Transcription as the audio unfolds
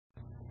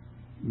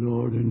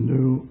Lord, in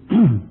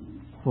no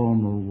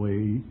formal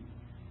way,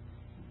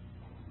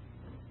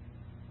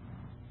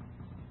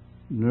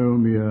 no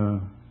mere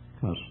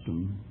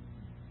custom,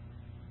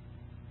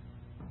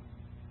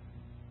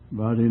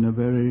 but in a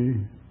very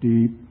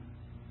deep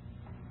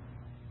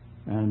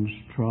and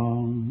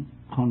strong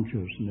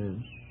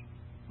consciousness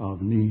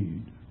of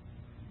need,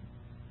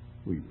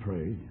 we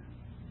pray.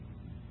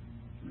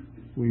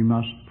 We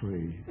must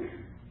pray.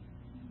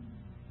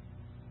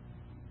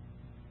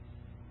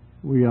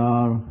 We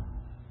are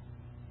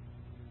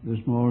this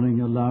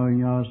morning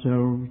allowing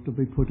ourselves to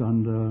be put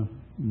under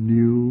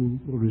new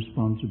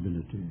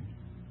responsibility.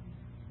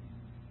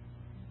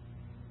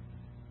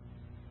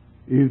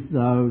 If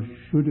thou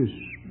shouldest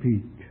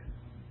speak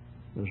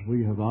as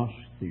we have asked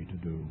thee to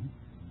do,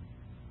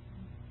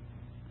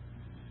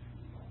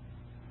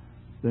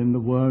 then the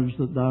words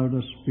that thou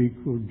dost speak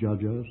will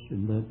judge us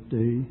in that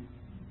day.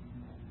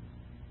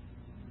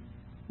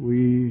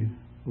 We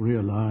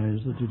realize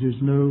that it is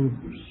no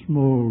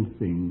small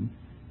thing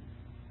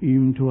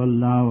even to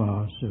allow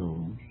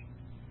ourselves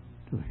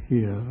to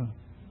hear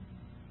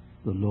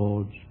the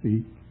Lord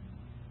speak.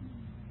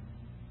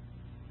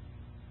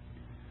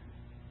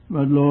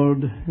 But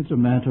Lord, it's a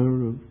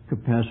matter of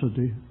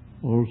capacity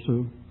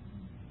also.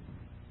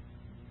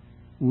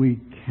 We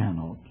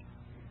cannot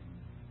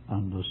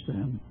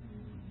understand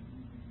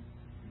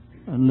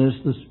unless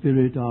the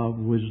Spirit of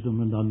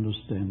wisdom and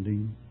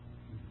understanding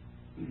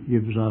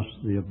gives us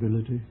the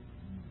ability.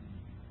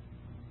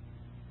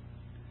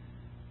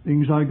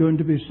 Things are going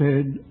to be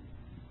said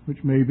which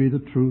may be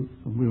the truth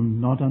and we'll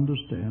not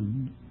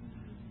understand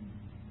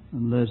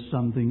unless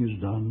something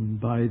is done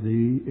by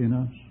Thee in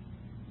us.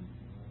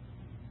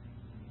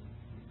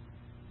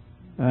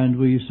 And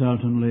we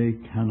certainly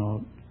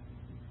cannot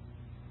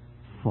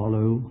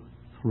follow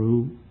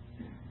through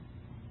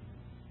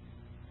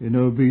in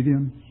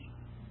obedience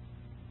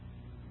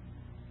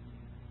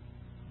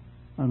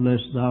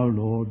unless Thou,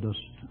 Lord, dost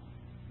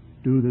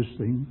do this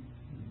thing.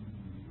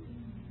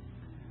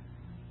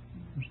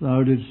 As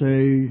Thou didst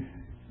say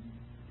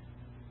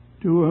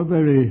to a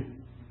very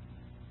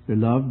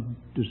beloved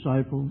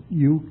disciple,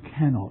 you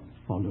cannot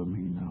follow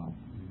me now.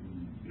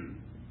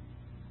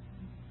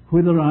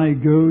 Whither I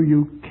go,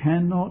 you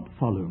cannot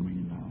follow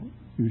me now.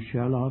 You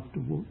shall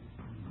afterward.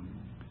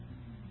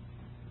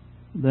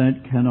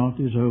 That cannot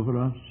is over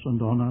us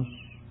and on us.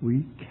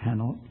 We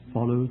cannot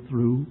follow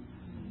through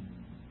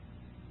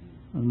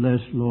unless,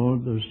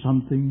 Lord, there's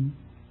something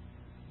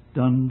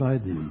done by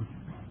Thee.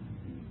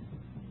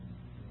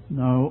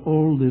 Now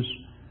all this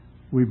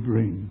we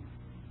bring.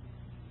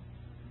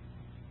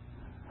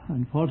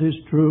 And what is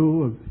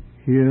true of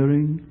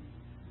hearing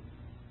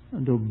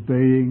and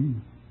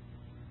obeying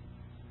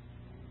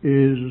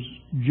is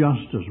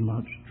just as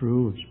much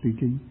true of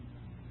speaking.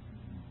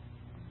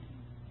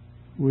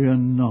 We are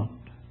not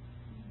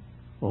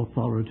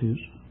authorities.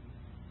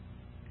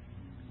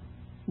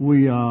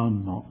 We are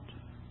not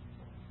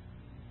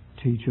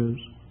teachers.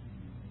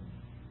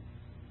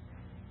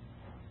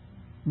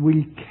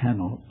 We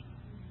cannot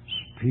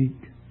speak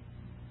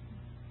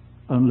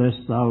unless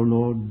Thou,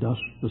 Lord,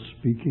 dost the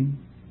speaking.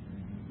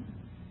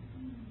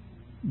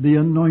 The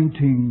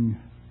anointing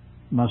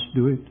must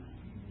do it.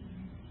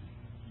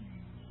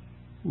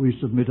 We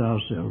submit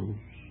ourselves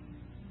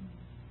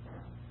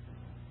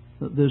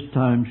that this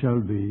time shall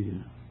be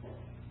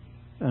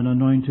an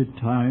anointed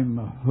time,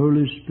 a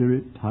Holy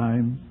Spirit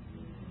time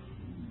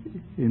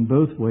in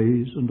both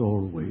ways and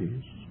all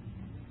ways.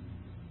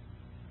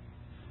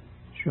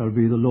 Shall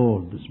be the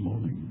Lord this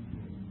morning.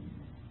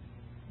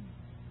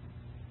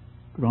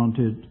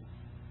 Granted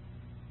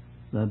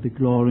that the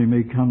glory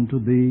may come to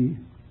Thee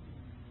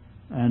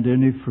and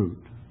any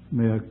fruit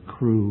may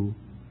accrue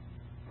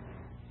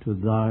to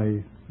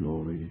Thy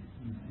glory.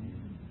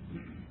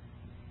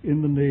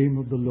 In the name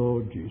of the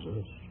Lord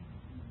Jesus,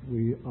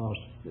 we ask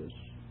this.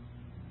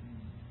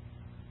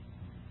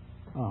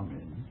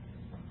 Amen.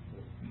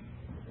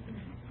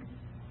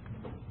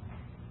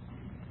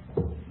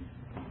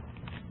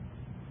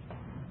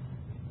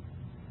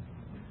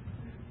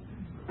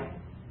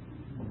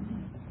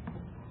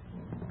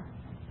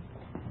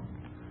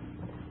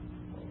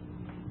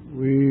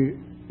 We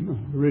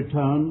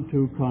return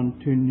to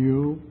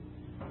continue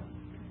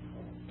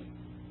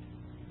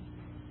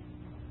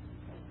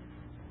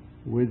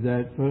with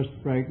that first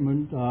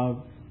fragment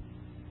of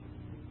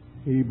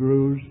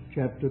Hebrews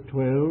chapter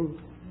 12,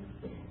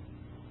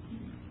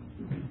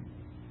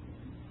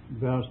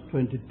 verse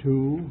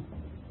 22.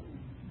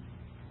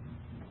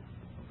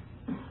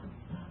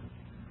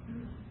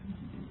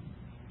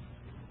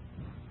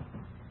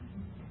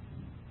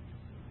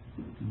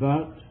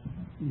 But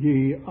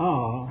ye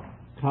are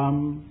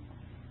come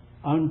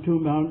unto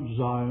Mount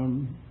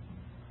Zion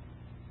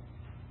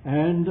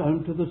and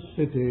unto the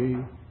city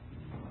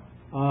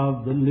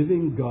of the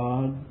living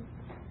God,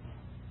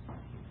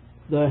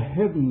 the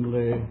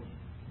heavenly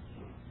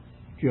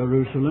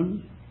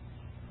Jerusalem.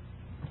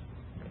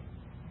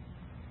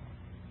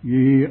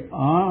 Ye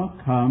are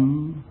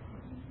come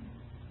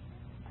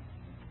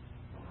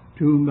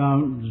to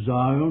Mount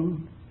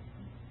Zion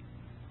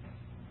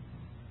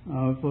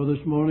For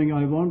this morning,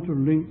 I want to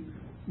link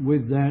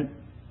with that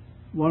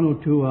one or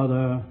two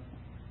other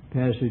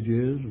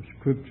passages of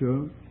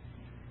Scripture.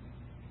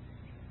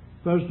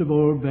 First of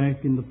all,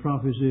 back in the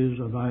prophecies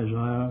of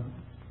Isaiah.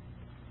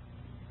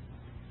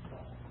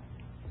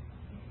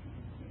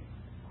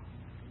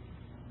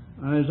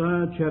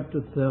 Isaiah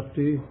chapter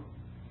 30.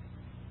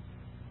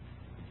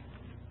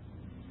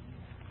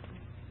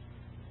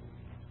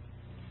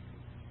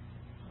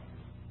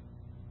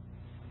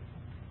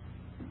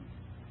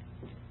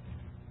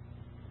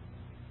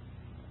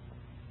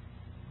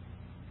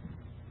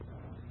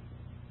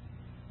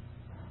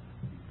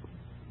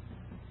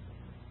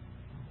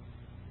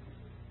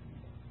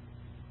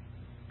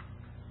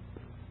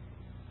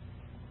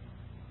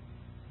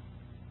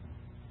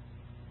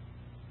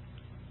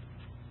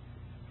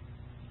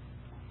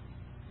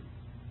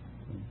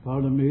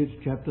 Pardon me, it's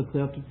chapter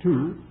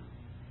 32.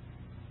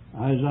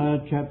 Isaiah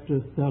chapter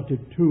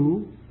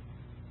 32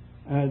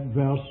 at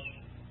verse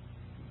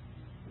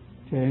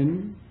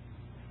 10.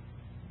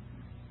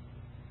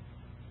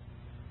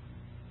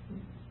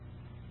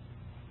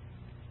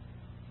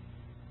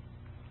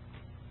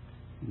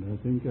 And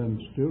I think I'm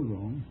still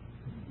wrong.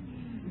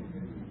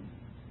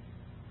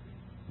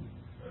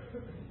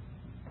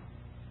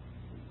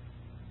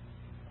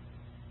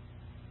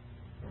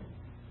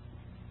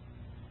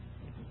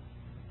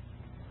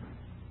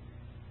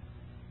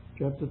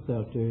 Chapter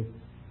 30.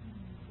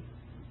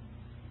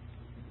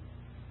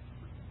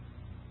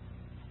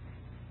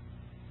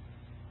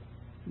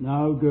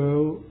 Now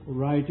go,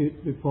 write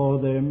it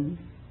before them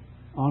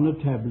on a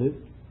tablet,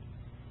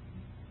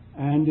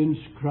 and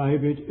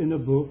inscribe it in a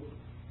book,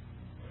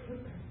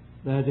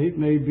 that it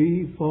may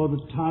be for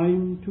the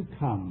time to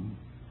come,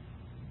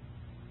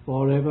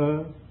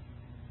 forever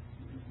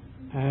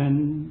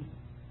and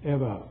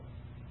ever.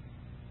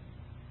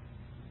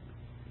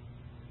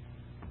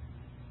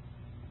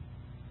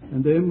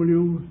 And then will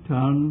you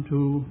turn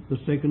to the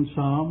second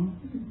Psalm,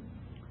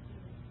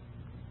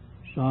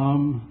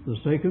 Psalm the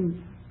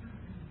second.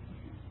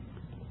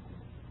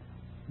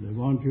 I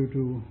want you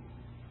to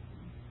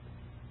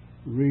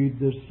read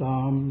this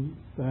Psalm.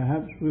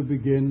 Perhaps we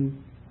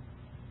begin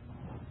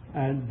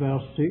at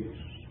verse 6,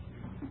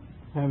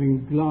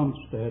 having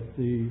glanced at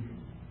the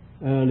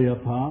earlier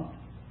part.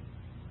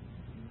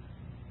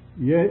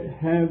 Yet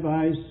have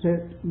I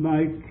set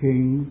my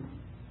King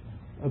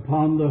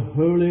upon the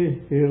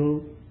holy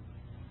hill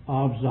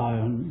of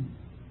Zion.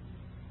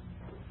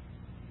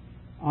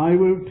 I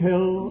will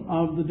tell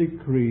of the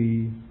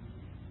decree.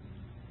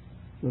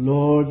 The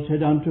Lord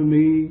said unto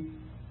me,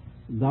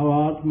 Thou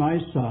art my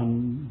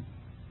son.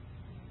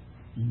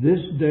 This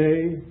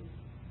day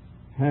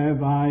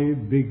have I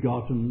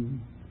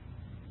begotten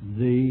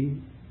thee.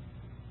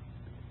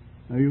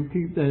 Now you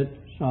keep that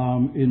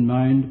psalm in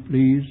mind,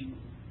 please,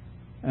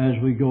 as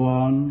we go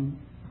on.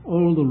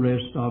 All the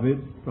rest of it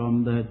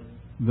from that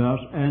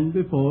verse and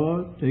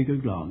before, take a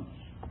glance.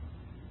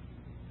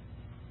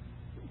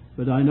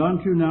 But I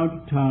want you now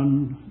to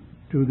turn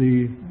to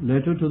the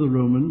letter to the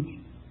Romans,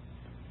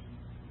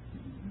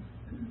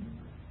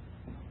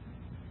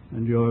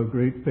 and your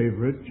great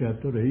favorite,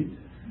 chapter 8.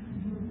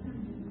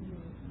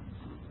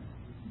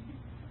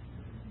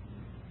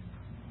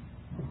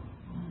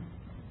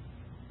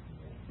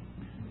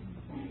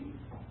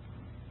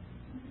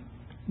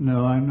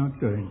 No, I'm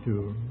not going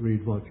to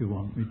read what you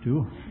want me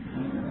to.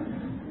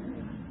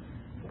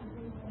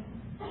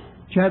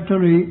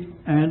 Chapter 8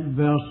 and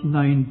verse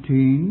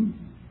 19.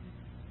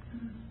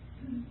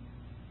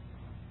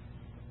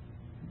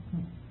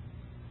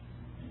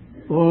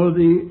 For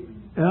the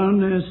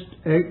earnest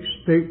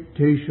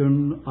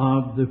expectation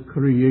of the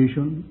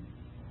creation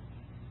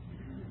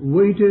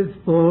waiteth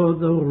for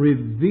the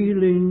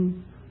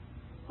revealing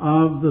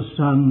of the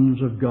sons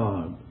of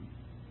God.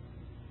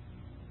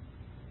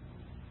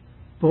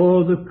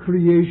 For the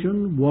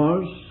creation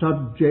was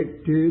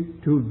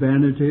subjected to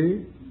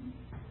vanity,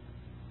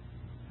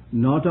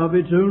 not of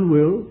its own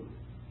will,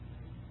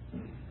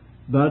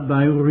 but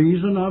by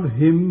reason of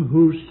him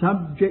who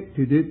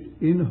subjected it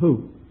in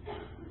hope,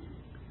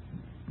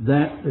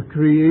 that the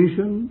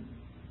creation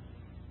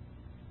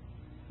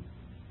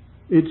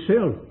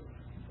itself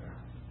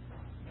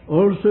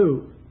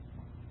also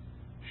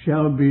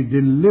shall be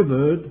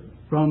delivered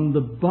from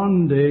the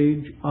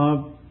bondage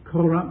of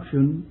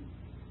corruption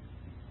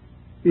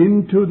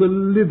into the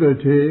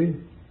liberty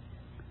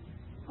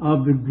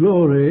of the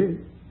glory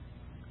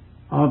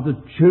of the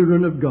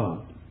children of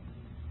God.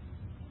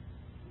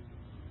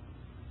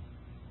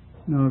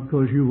 Now, of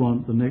course, you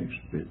want the next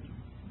bit,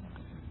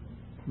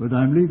 but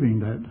I'm leaving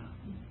that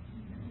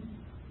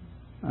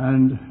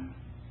and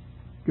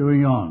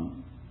going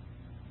on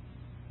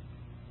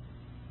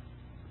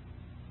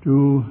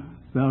to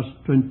verse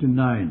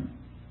 29.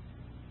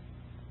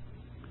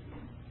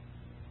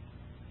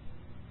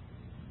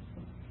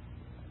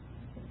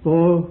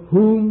 For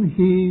whom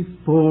he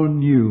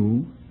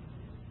foreknew,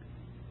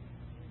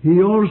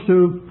 he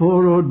also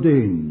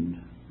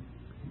foreordained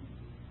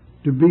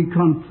to be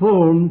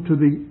conformed to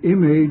the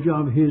image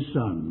of his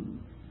Son,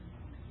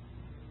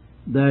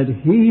 that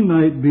he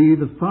might be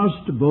the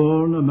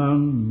firstborn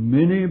among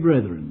many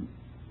brethren.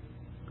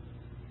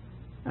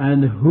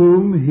 And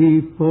whom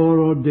he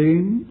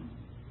foreordained,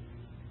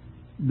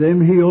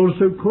 them he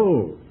also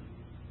called.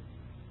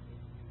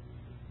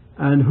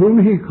 And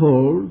whom he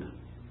called,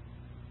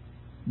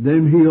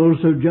 them he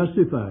also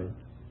justified.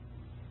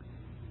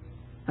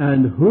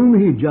 And whom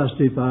he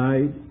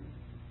justified,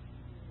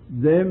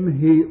 them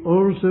he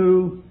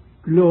also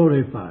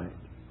glorified.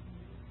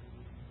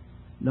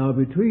 Now,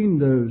 between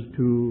those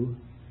two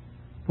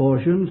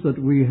portions that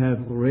we have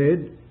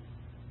read,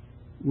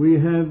 we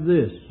have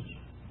this,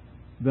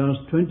 verse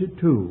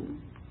 22.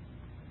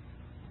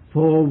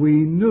 For we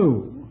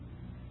know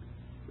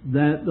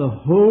that the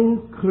whole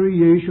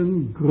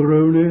creation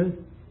groaneth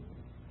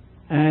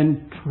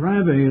and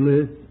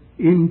travaileth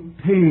in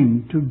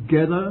pain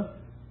together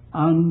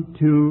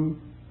until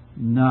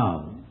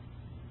now.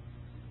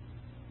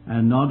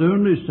 And not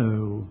only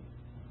so,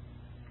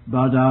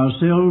 but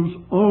ourselves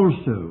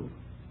also,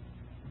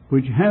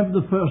 which have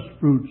the first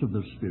fruits of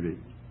the Spirit,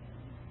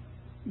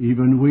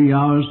 even we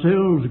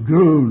ourselves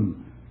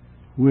groan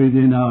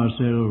within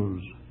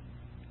ourselves,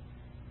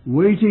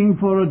 waiting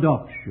for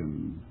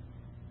adoption,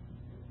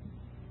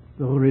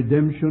 the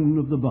redemption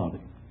of the body.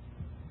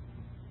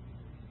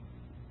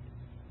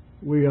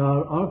 We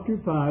are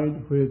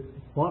occupied with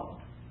what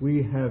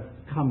we have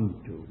come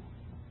to.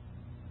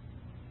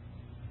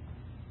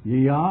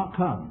 Ye are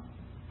come.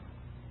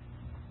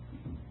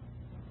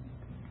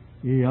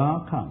 Ye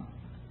are come.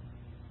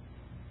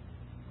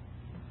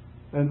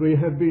 And we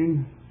have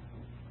been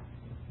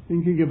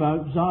thinking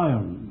about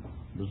Zion,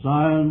 the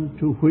Zion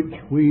to which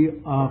we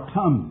are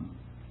come.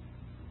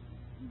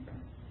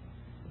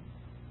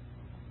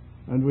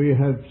 And we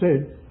have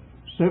said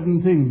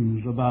 7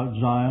 things about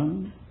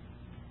Zion,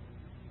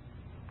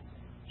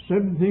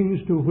 7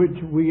 things to which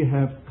we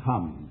have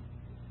come,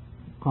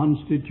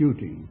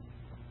 constituting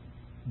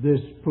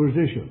this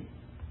position.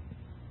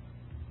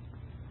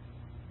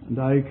 And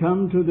I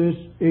come to this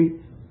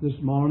 8th this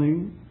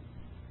morning,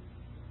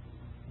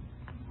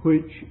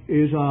 which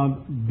is a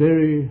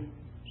very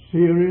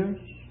serious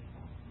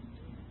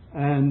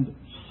and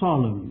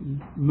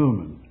solemn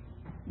moment.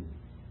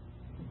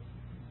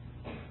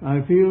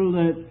 I feel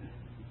that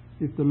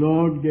if the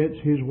Lord gets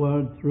His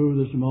word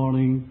through this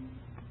morning,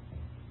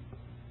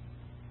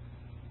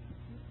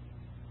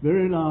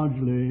 very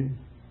largely,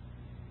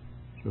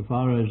 so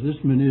far as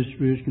this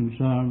ministry is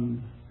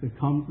concerned, the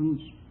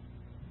conference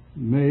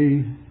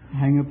may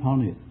hang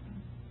upon it.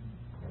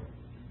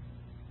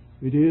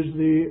 It is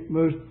the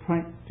most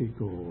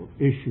practical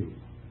issue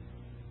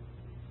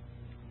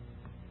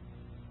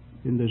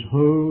in this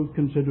whole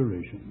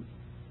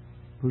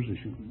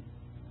position.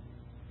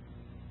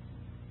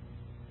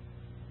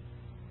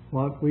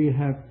 What we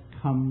have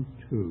come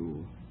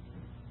to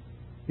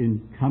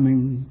in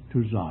coming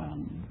to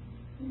Zion.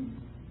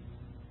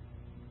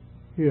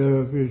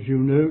 Here, as you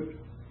note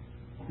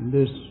in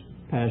this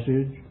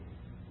passage,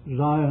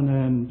 Zion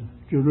and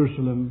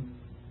Jerusalem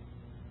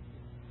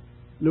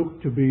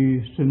look to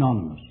be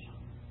synonymous.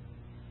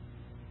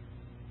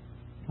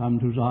 Come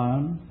to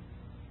Zion,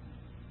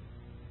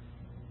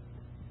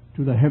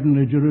 to the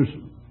heavenly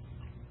Jerusalem.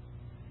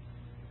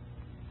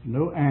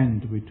 No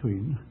and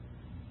between,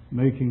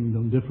 making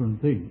them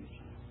different things.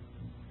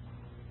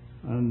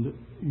 And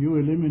you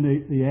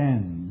eliminate the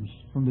ands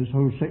from this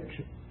whole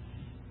section,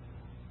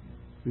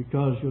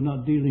 because you're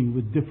not dealing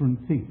with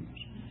different things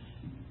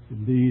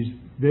in these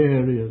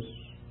various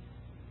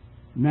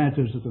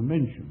matters that are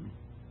mentioned.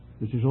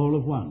 This is all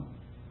of one.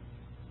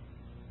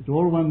 It's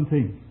all one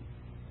thing.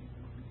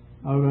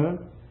 However,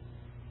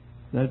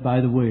 that, by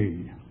the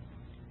way,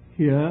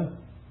 here,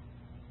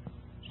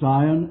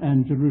 Zion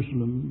and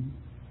Jerusalem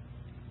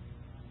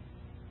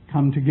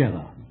come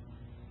together,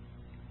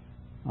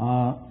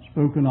 are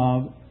spoken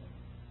of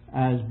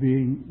as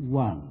being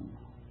one.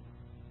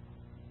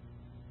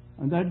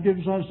 And that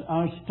gives us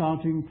our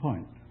starting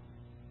point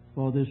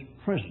for this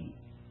present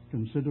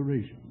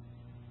consideration.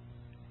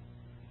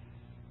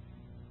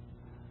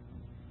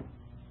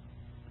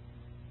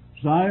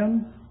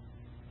 Zion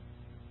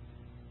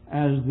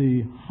as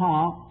the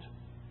heart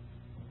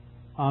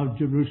of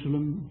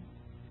Jerusalem,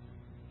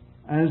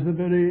 as the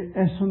very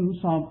essence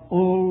of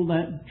all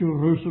that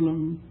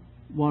Jerusalem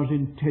was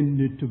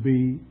intended to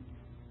be,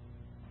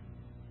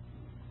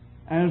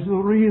 as the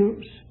real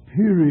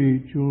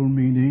spiritual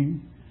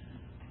meaning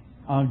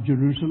of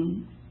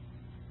Jerusalem,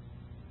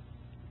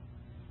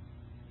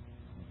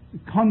 the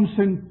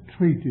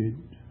concentrated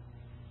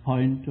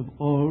point of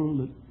all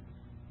that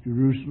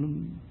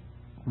Jerusalem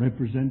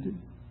represented.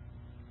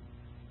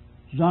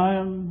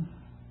 Zion,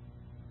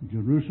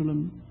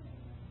 Jerusalem,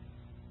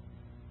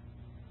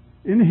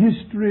 in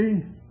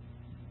history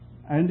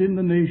and in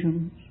the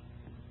nations,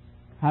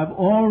 have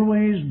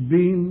always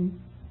been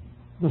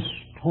the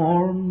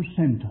storm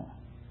center.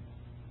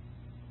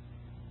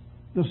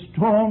 The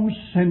storm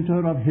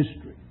center of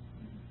history.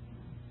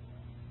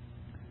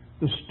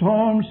 The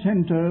storm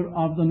center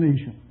of the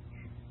nations.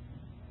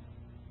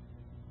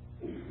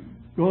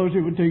 Of course,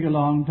 it would take a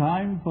long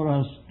time for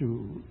us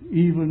to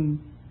even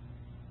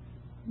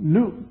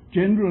look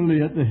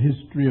generally at the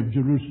history of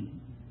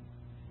Jerusalem.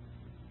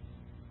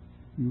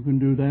 You can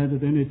do that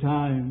at any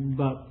time,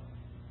 but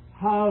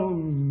how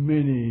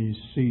many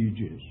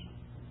sieges?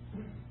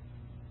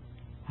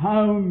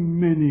 How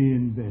many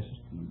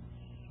investments?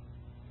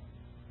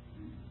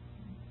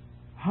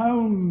 How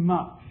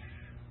much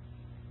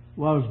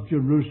was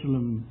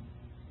Jerusalem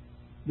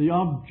the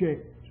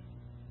object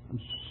and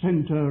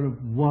center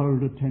of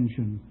world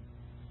attention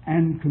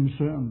and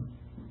concern?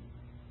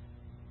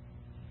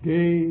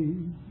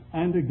 Again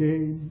and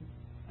again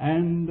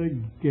and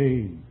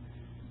again,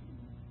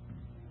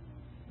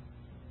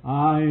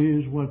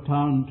 eyes were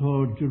turned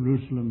toward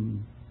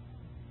Jerusalem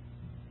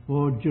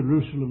for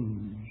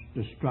Jerusalem's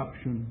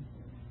destruction,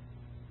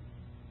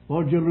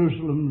 for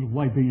Jerusalem's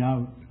wiping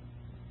out,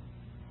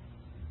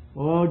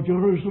 for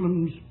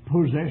Jerusalem's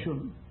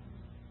possession.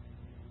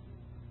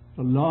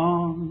 The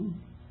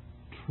long,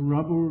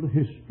 troubled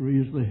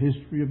history is the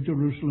history of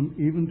Jerusalem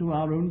even to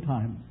our own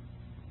time.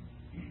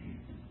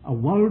 A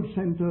world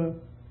center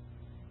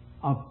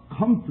of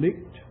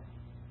conflict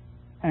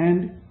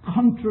and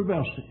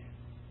controversy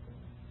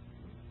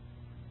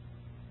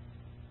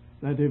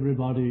that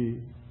everybody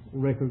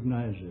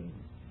recognizes.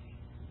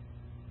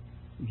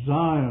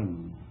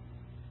 Zion,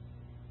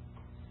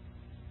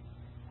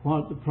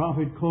 what the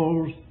prophet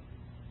calls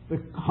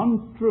the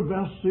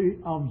controversy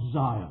of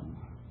Zion.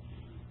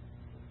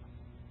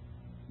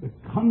 The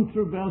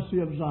controversy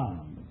of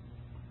Zion.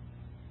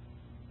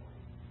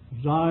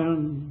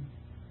 Zion,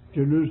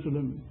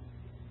 Jerusalem,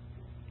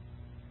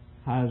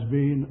 has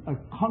been a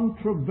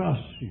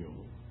controversial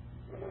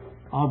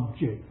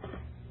object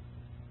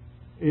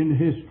in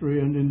history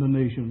and in the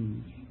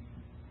nations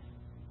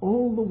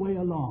all the way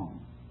along.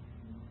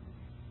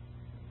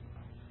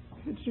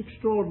 It's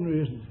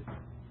extraordinary, isn't it?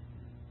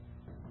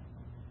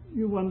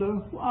 You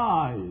wonder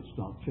why it's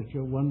not such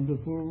a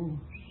wonderful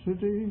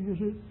city, is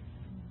it?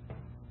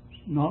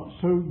 It's not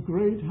so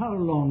great. How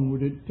long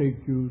would it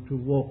take you to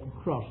walk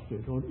across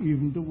it or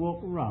even to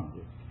walk around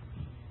it?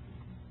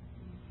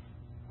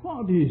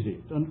 What is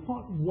it and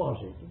what was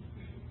it?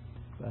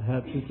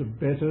 Perhaps it's a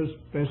better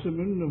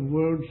specimen of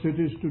world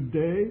cities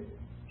today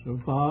so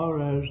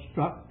far as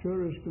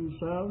structure is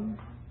concerned,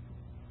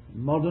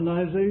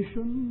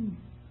 modernization,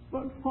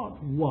 but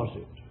what was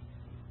it?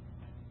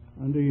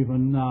 And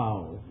even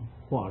now,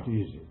 what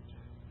is it?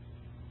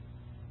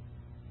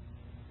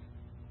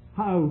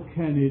 How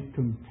can it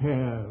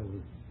compare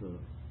with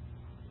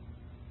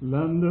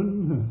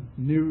London,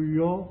 New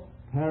York,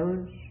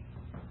 Paris,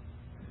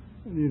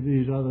 any of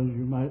these others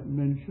you might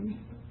mention?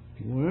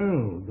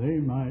 Well, they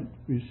might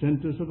be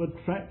centers of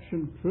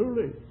attraction,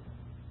 truly.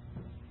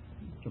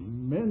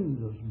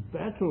 Tremendous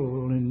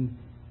battle in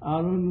our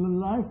own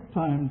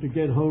lifetime to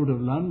get hold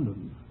of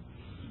London.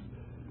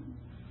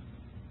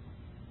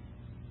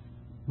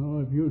 Oh,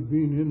 if you'd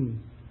been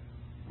in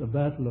the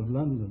Battle of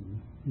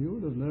London, you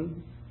would have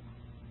known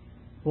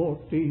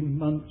 14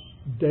 months,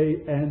 day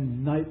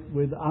and night,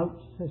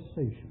 without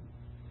cessation.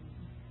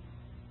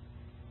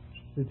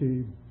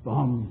 City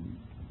bombed,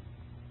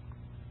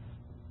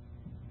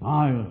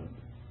 fired,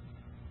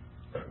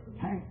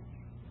 tanks,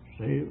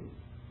 sailed.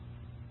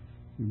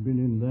 You've been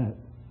in that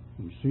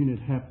and seen it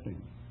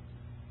happening.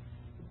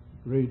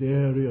 Great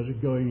areas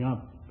are going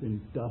up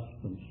in dust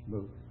and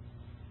smoke.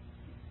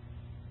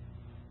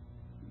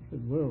 I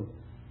said, well,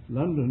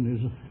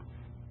 London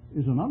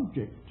is an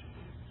object.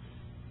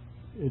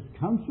 It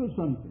counts for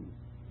something.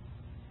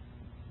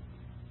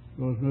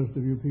 Because most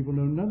of you people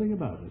know nothing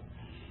about it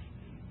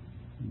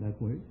in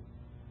that way.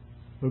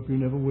 Hope you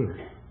never will.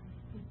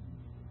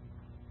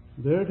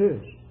 There it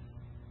is.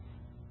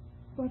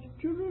 But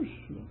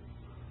Jerusalem.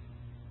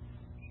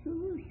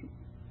 Jerusalem.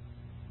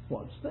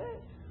 What's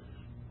that?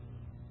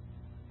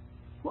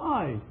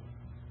 Why?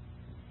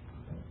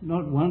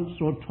 Not once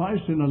or twice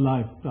in a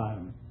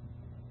lifetime,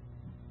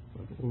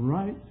 but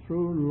right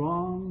through a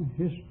long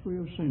history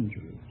of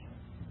centuries.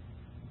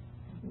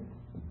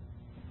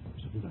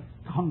 There's been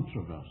a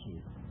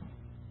controversy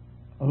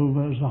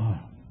over Zion.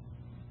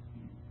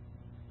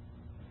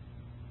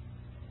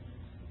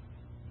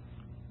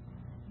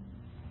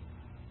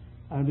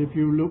 And if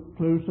you look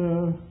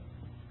closer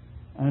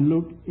and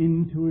look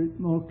into it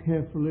more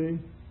carefully,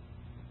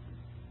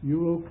 you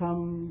will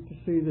come to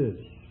see this,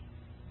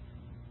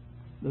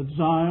 that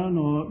Zion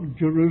or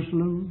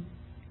Jerusalem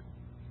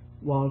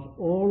was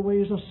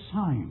always a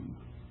sign.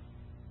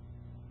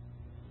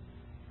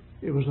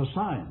 It was a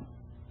sign.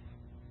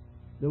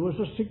 There was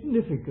a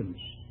significance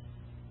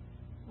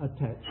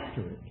attached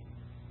to it.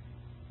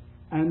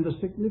 And the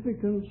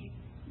significance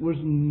was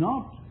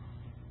not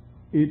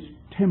its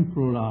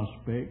temporal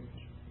aspect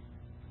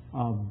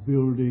of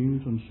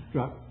buildings and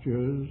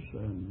structures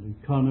and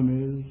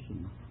economies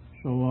and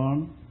so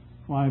on.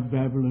 Why,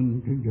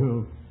 Babylon could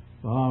go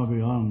far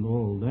beyond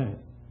all that.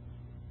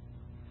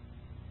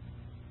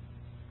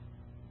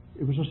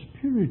 It was a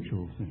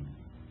spiritual thing.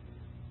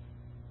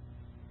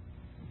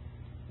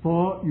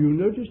 For you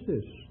notice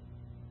this,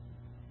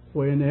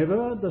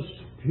 whenever the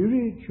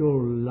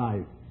spiritual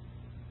life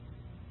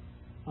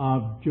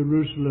of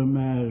Jerusalem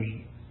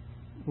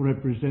as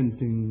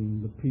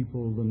representing the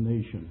people, the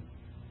nation.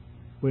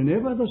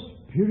 Whenever the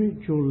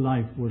spiritual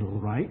life was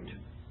right,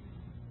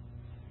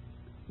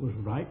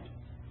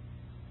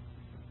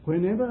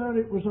 whenever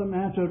it was a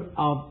matter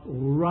of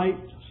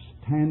right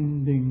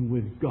standing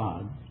with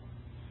God,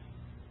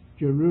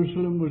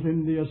 Jerusalem was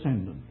in the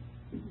ascendant.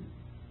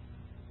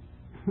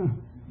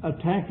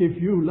 Attack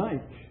if you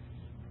like.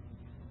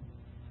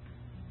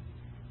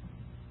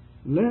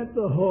 Let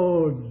the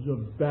hordes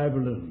of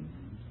Babylon,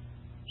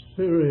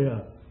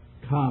 Syria,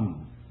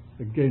 come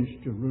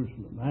against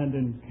Jerusalem and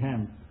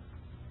encamp.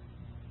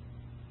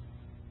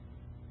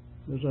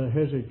 There's a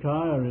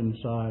Hezekiah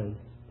inside.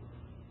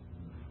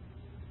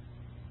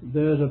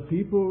 There's a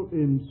people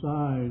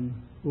inside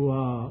who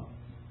are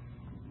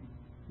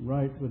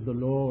right with the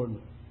Lord,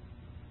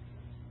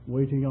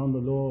 waiting on the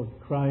Lord,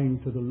 crying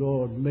to the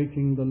Lord,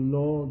 making the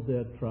Lord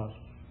their trust.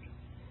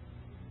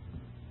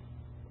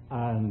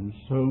 And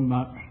so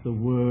much the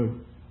word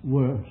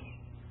worse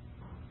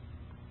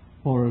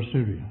for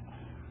Assyria,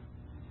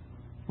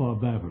 for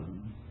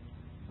Babylon.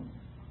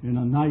 In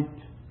a night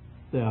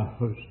their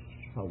hosts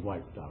are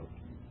wiped out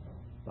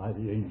by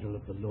the angel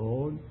of the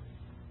Lord.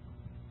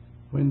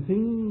 When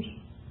things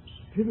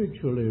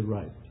spiritually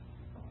right,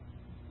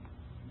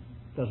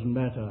 doesn't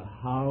matter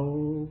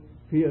how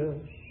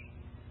fierce,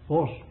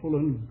 forceful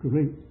and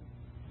great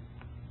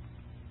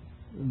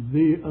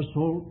the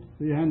assault,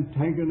 the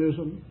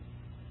antagonism,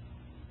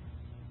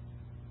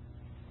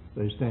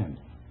 they stand.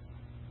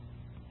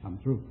 I'm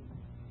through.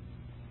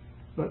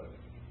 But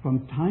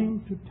from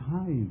time to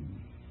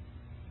time,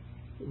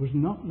 it was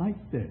not like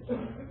that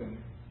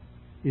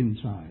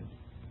inside.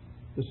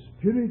 The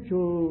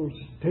spiritual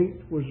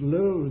state was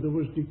low. There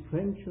was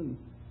declension.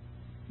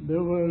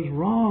 There was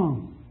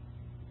wrong.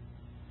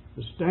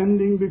 The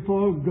standing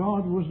before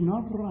God was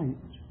not right.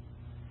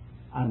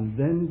 And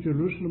then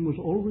Jerusalem was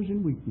always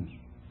in weakness,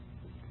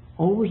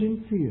 always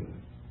in fear,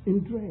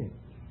 in dread.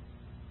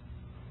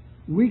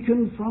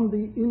 Weakened from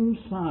the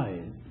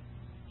inside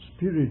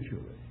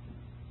spiritually.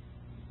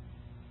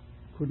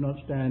 Could not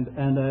stand.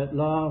 And at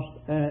last,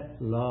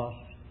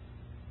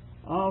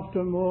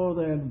 after more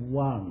than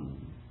one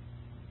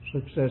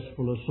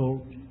successful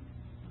assault,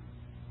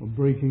 or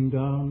breaking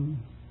down,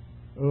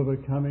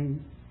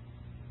 overcoming,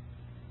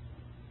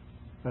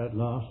 at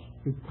last,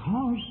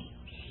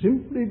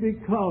 simply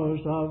because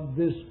of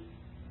this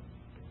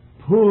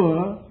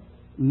poor,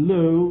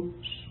 low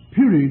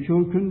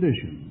spiritual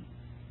condition,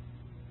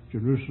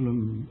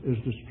 Jerusalem is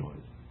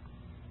destroyed.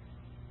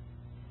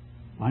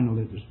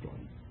 Finally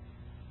destroyed.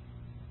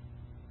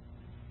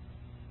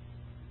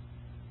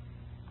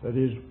 That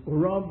is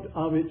robbed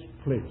of its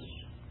place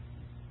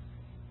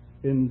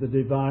in the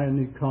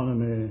divine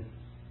economy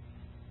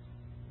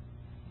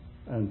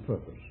and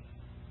purpose.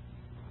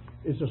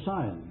 It's a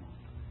sign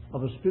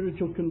of a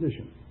spiritual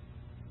condition.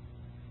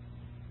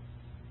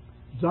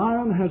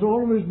 Zion has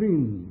always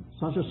been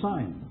such a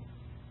sign,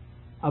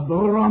 a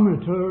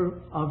barometer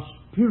of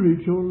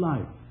spiritual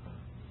life.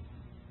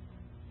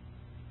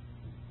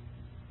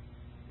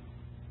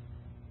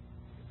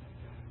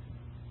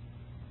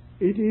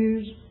 It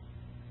is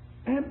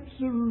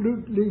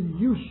absolutely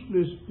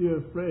useless,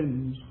 dear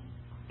friends,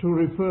 to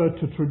refer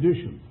to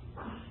tradition.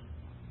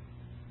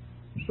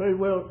 Say,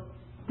 well,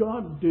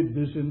 God did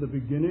this in the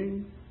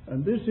beginning,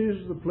 and this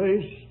is the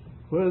place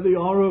where the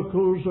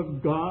oracles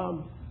of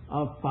God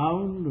are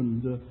found,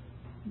 and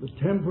the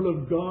temple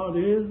of God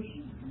is,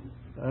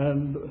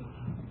 and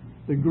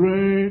the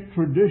great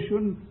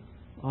tradition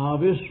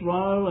of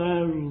Israel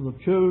as the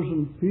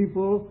chosen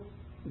people,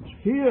 it's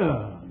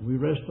here. We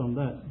rest on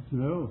that.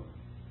 No.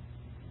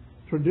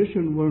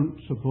 Tradition won't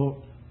support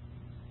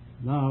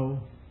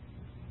now.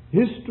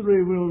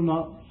 History will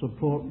not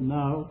support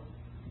now.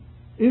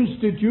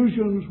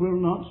 Institutions will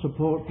not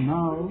support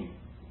now.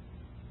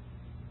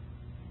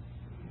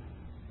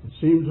 It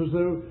seems as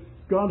though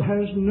God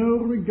has no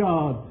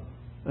regard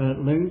at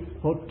length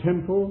for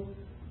temple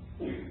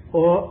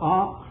or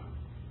ark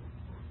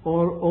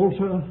or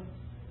altar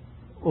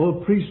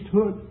or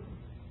priesthood.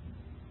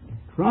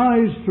 He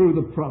cries through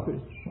the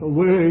prophets,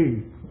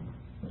 away,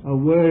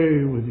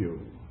 away with you.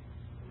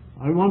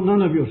 I want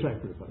none of your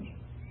sacrifice.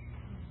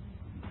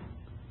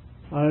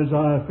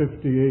 Isaiah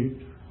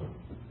 58,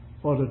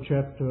 what a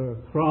chapter.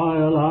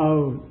 Cry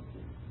aloud,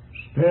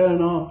 spare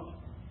not,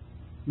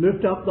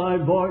 lift up thy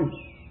voice.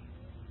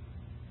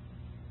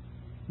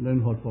 And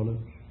then what follows?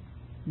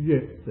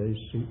 Yet they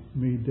seek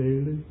me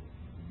daily.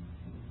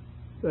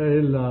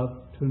 They love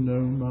to know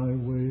my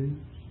ways.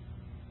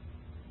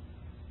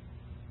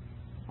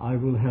 I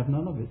will have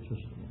none of it,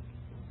 sister.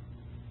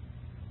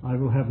 I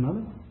will have none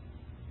of it.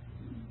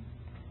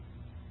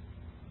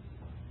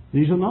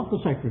 These are not the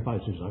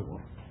sacrifices I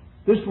want.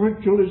 This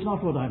ritual is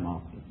not what I'm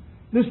after.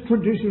 This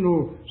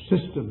traditional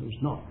system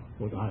is not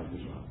what I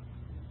desire.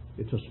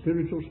 It's a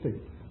spiritual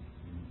state.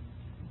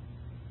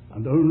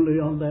 And only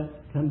on that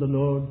can the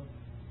Lord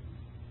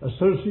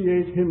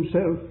associate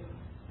himself,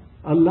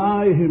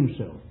 ally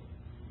himself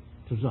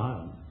to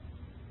Zion.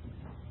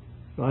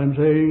 So I'm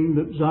saying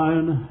that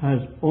Zion has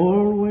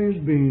always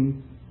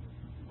been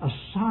a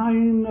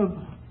sign of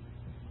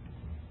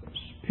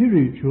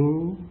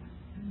spiritual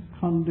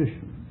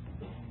condition.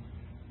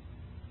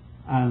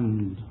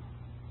 And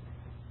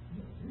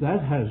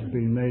that has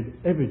been made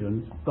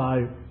evident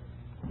by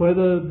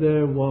whether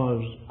there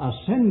was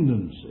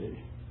ascendancy,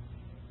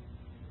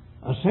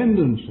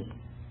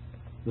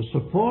 the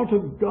support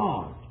of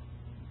God,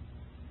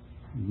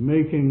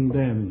 making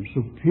them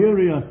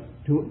superior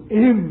to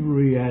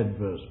every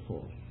adverse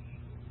force,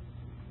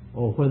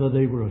 or whether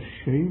they were a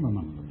shame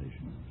among the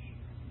nations,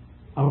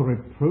 a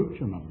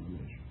reproach among the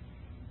nations.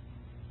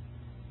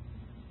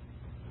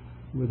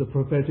 With a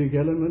prophetic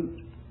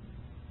element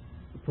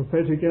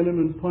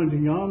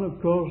pointing on,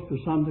 of course, to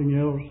something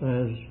else,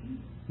 as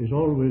is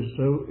always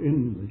so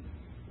in the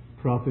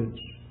prophets.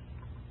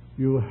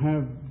 You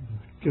have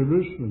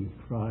Jerusalem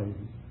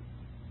crying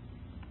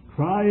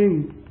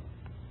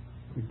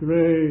a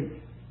great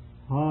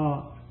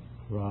heart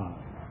cry.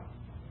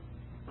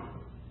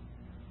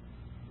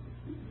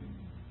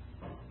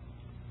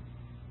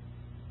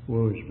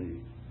 Woe is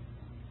me.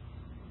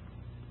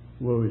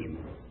 Woe is me.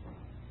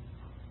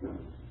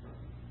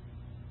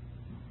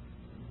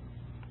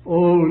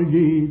 All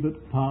ye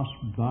that pass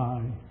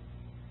by,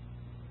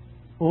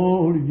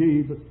 all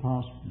ye that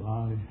pass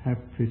by, have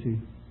pity.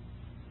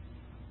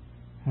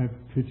 Have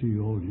pity,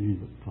 all ye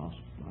that pass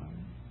by.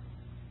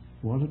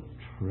 What a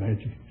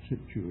tragic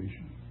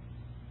situation.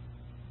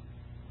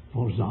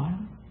 For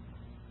Zion,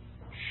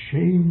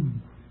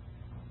 shame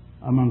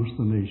amongst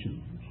the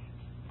nations.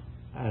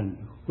 And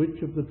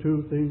which of the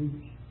two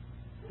things?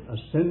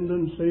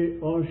 Ascendancy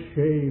or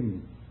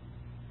shame?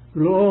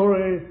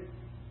 Glory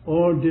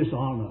or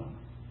dishonor?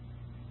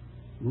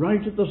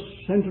 Right at the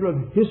center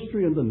of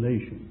history and the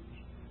nations,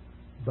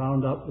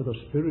 bound up with a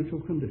spiritual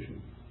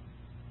condition,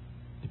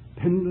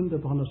 dependent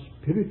upon a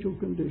spiritual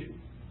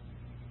condition.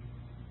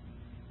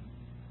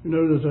 You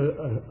know, there's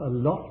a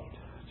lot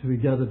to be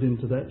gathered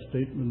into that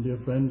statement, dear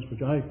friends,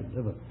 which I could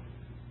never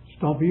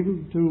stop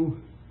even to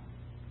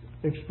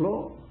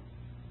explore.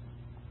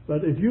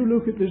 But if you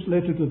look at this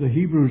letter to the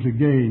Hebrews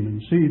again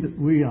and see that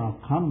we are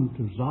come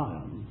to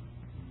Zion,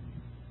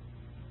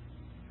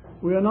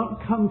 we are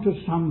not come to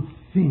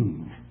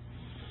something,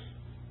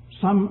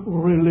 some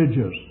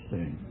religious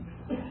thing,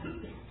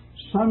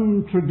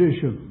 some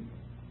tradition.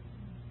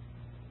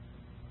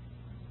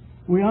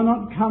 We are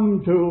not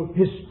come to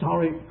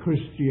historic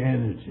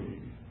Christianity,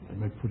 I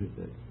may put it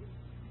there.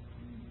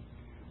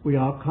 We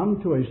are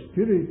come to a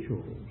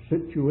spiritual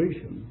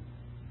situation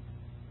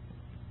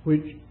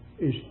which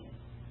is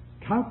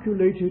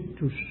calculated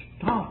to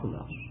startle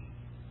us.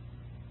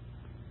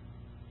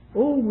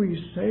 Oh, we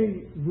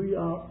say we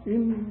are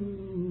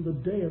in the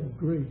day of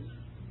grace.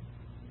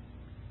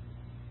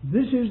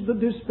 This is the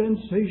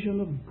dispensation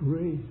of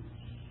grace.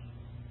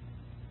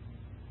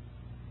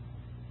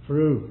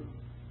 True.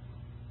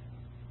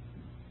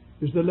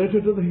 Is the letter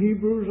to the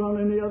Hebrews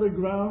on any other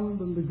ground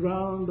than the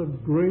ground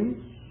of grace?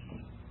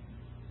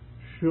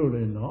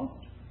 Surely not.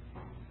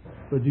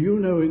 But do you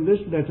know, in this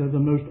letter the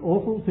most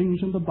awful things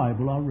in the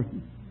Bible are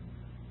written?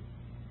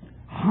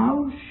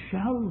 How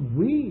shall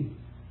we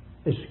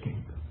escape?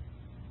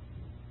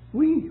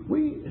 We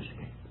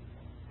escape.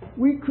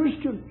 We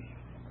Christians.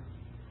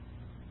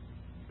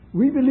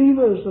 We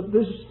believers of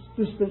this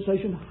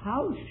dispensation,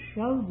 how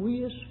shall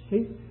we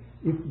escape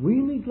if we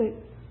neglect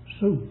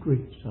so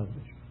great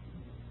salvation?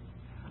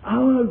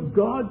 Our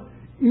God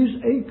is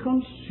a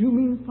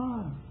consuming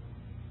fire.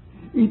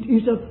 It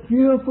is a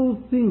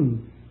fearful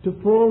thing to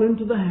fall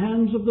into the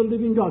hands of the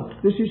living God.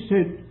 This is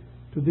said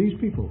to these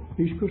people,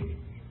 these Christians,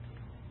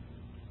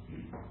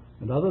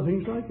 and other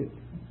things like it.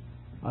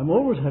 I'm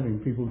always having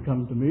people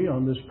come to me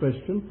on this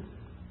question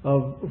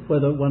of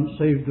whether once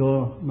saved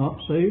or not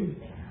saved,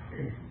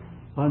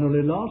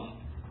 finally lost,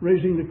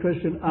 raising the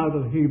question out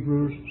of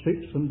Hebrews 6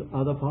 and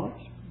other parts,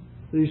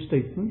 these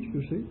statements,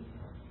 you see.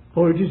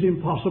 For it is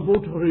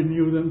impossible to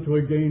renew them to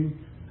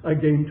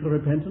again to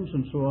repentance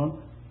and so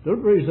on.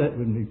 Don't raise that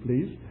with me,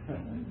 please.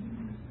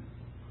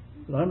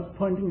 But I'm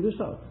pointing this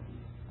out,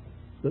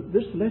 that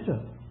this letter,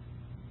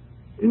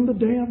 in the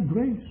day of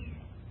grace,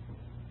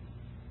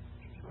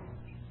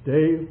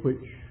 day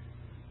which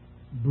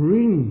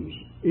brings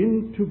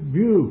into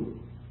view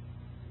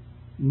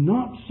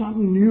not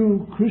some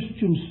new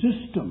Christian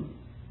system,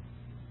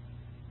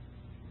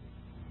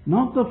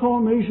 not the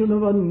formation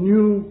of a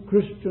new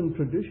Christian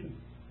tradition,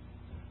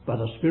 but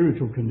a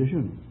spiritual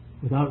condition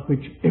without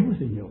which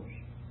everything else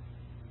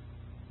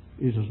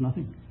is as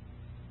nothing.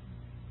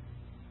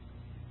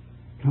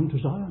 Come to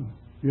Zion,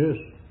 yes,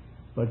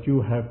 but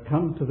you have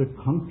come to the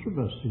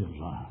controversy of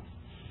Zion.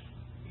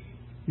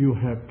 You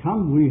have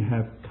come, we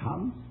have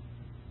come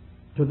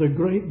to the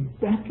great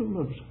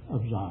battle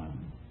of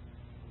Zion.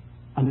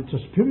 And it's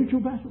a spiritual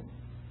battle.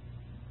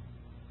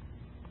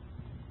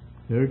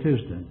 There it is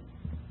then.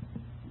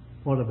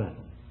 What a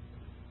battle.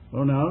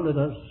 Well, now let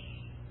us,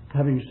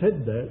 having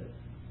said that,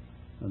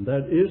 and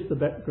that is the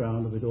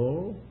background of it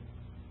all,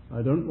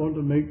 I don't want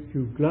to make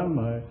you glum.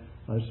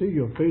 I see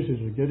your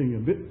faces are getting a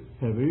bit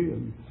heavy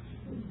and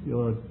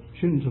your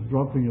chins are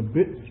dropping a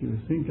bit. You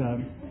think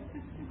I'm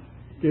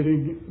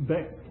getting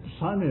back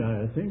sunny,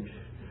 I think,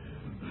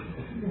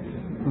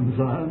 from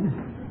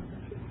Zion.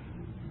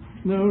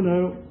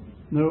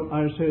 No,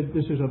 I said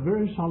this is a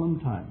very solemn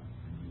time.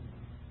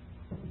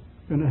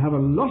 Going to have a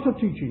lot of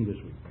teaching this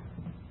week.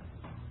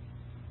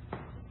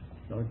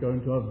 Not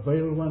going to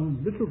avail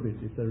one little bit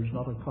if there is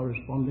not a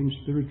corresponding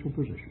spiritual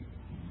position.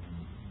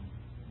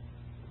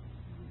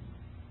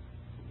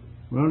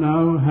 Well,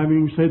 now,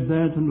 having said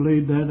that and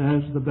laid that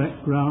as the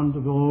background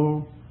of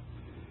all,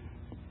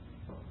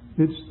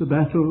 it's the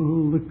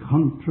battle, the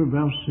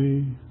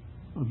controversy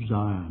of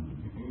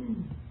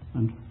Zion.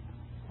 And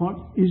what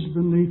is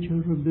the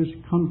nature of this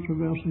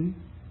controversy?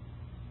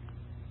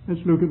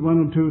 Let's look at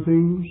one or two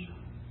things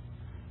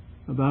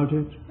about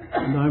it.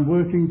 And I'm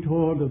working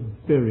toward a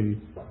very,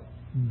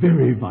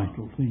 very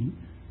vital thing,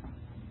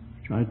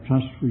 which I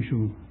trust we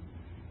shall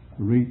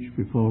reach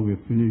before we're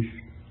finished.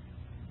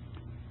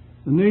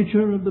 The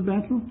nature of the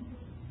battle.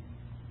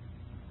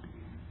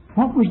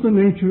 What was the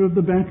nature of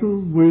the battle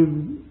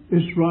with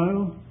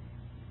Israel,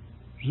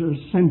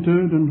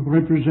 centered and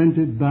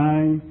represented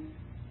by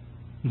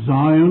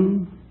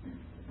Zion,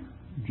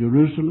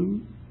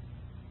 Jerusalem?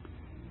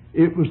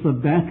 It was the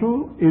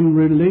battle in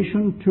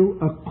relation to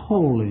a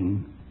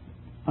calling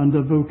and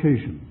a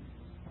vocation.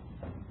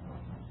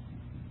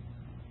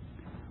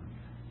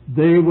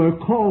 They were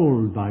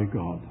called by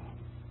God.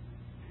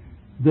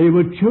 They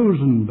were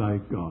chosen by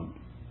God.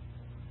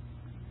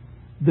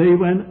 They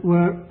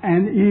were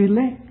an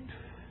elect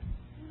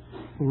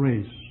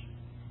race.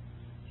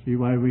 See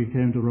why we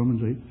came to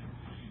Romans 8?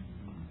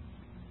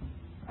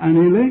 An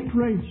elect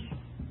race.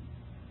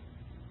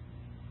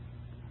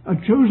 A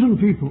chosen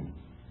people.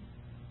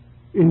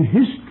 In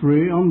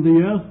history on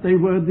the earth, they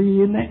were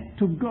the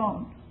elect of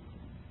God.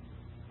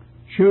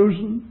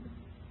 Chosen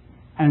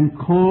and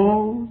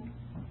called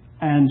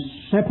and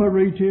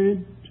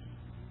separated.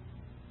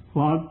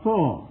 What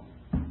for?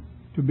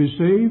 To be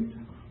saved?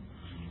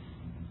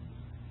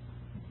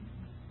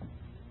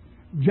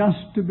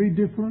 Just to be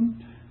different?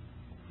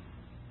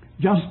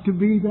 Just to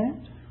be that?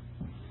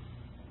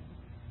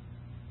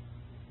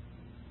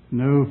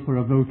 No, for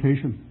a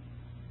vocation.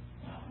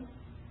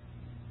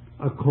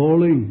 A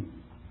calling.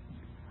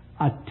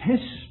 A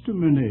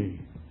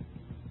testimony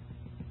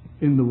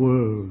in the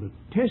world. A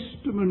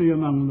testimony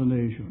among the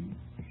nations.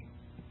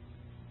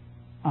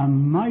 A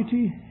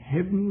mighty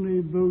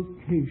heavenly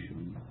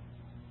vocation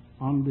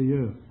on the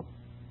earth.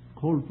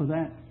 Called for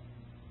that.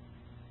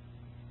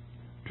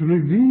 To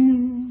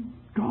reveal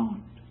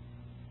God.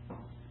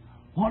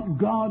 What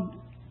God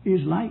is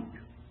like.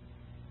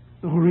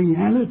 The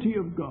reality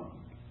of God.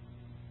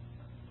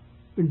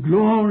 The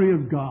glory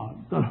of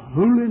God. The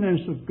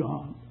holiness of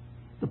God.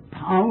 The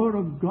power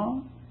of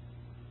God.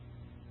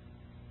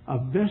 A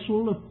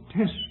vessel of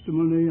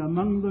testimony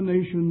among the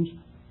nations,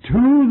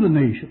 to the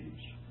nations,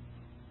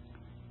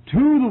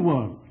 to the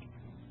world.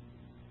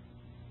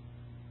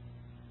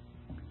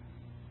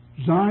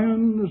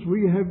 Zion, as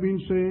we have been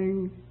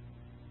saying,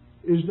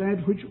 is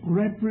that which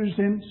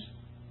represents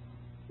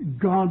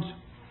God's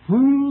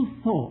full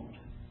thought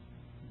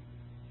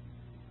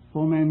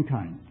for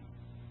mankind.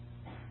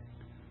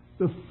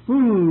 The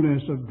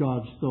fullness of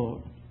God's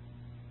thought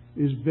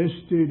is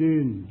vested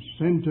in,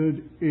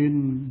 centered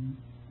in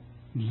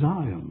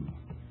Zion.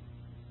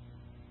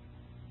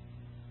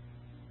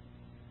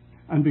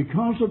 And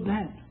because of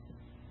that,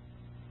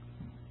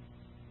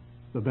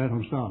 the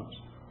battle starts.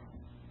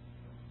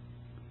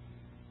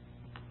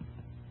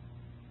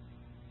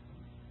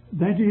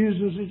 That is,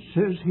 as it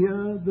says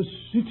here, the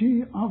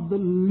city of the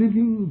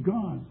living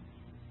God.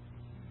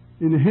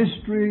 In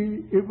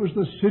history, it was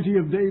the city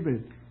of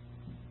David,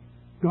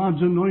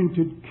 God's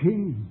anointed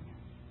king.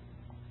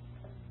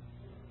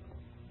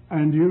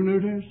 And you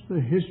notice the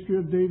history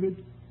of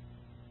David?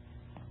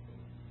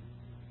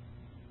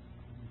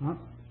 Up,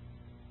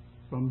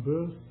 from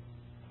birth,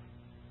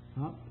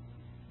 up.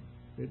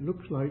 It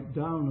looks like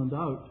down and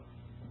out,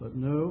 but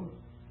no,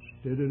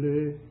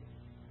 steadily,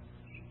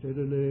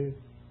 steadily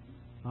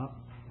up.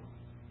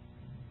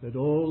 That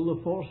all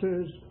the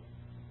forces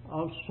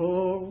of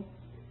Saul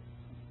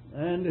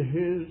and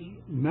his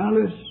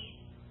malice,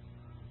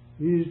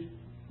 his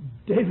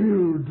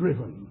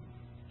devil-driven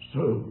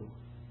soul,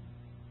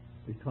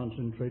 be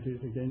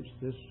concentrated against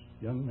this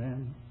young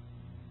man.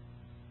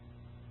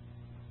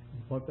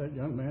 What that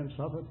young man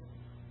suffered,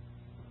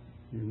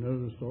 you know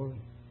the story.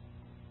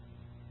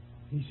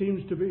 He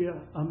seems to be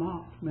a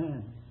marked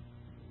man.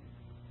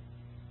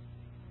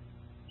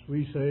 As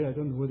we say, I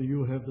don't know whether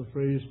you have the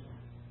phrase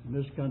in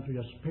this country,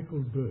 a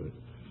speckled bird.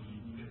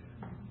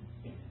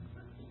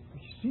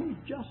 He seems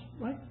just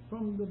right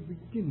from the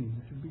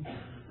beginning to be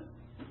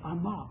a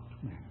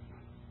marked man.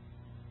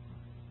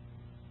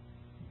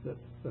 That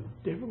the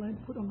devil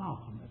had put a mark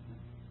on that man.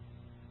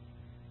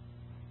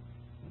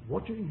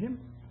 Watching him,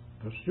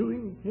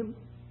 pursuing him.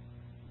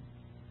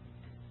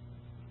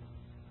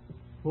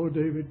 Poor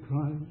David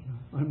cries,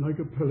 I'm like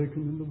a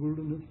pelican in the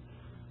wilderness,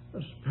 a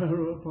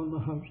sparrow upon the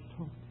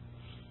housetop.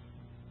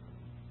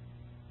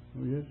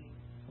 Oh yes,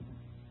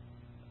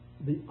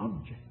 the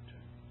object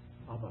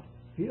of a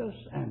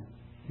fierce and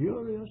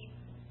furious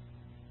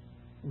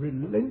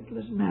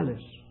relentless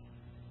malice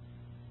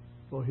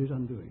for his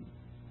undoing.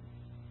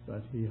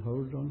 But he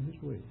holds on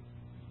his way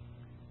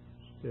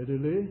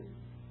steadily,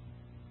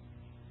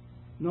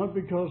 not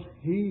because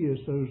he is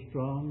so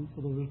strong,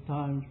 for there were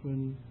times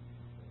when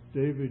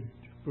David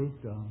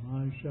broke down.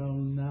 I shall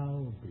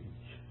now be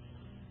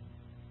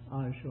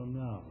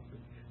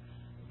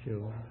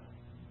killed.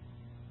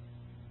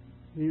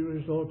 He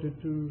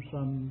resorted to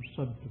some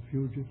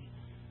subterfuges.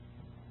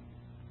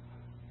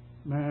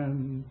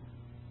 Man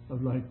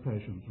of like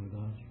passions with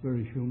us,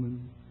 very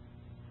human.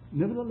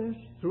 Nevertheless,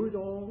 through it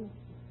all,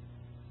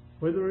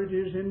 whether it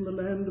is in the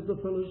land of the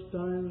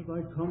Philistines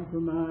by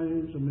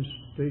compromise, a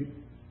mistake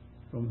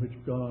from which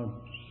God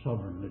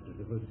sovereignly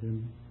delivered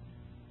him,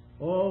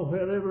 or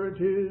wherever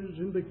it is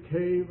in the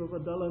cave of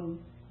Adullam,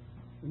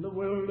 in the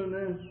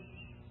wilderness,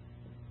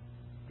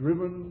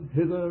 driven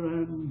hither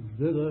and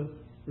thither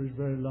for his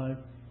very life,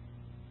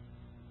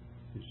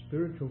 his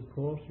spiritual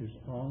course is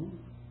on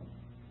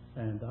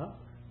and up.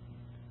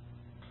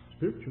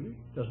 Spiritually,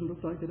 doesn't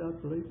look like it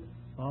outwardly,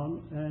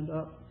 on and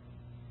up,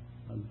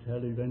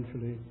 until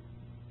eventually,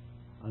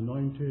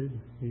 anointed,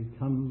 he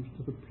comes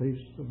to the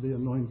place of the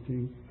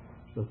anointing,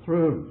 the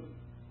throne.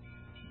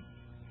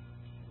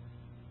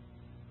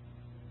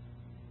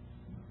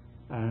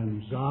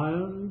 And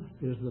Zion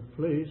is the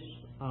place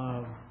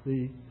of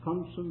the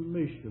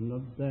consummation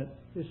of that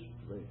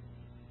history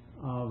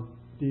of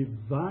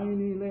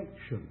divine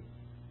election,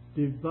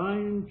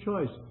 divine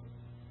choice,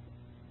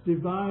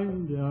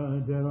 divine,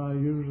 dare I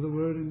use the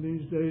word in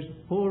these days,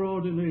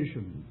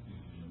 foreordination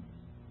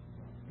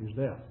is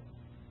there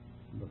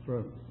on the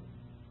throne.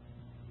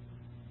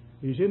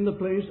 He's in the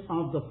place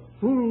of the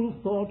full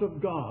thought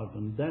of God,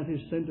 and that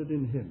is centered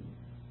in him.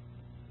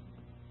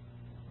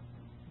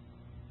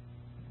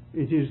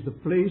 It is the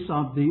place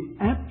of the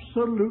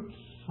absolute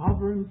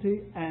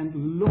sovereignty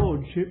and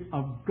lordship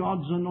of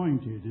God's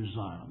anointed is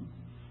Zion.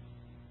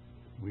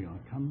 We are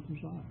come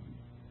to Zion.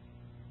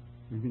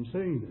 We've been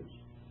saying this.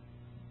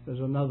 There's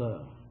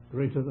another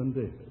greater than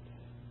David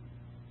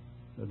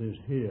that is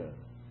here.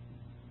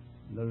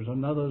 There is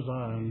another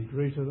Zion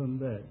greater than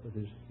that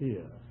is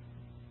here.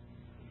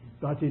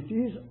 But it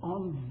is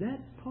on that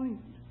point,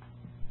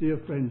 dear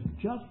friends,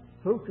 just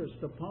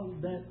focused upon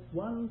that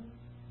one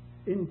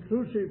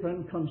inclusive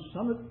and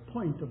consummate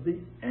point of the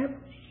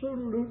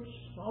absolute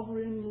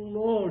sovereign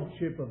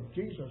lordship of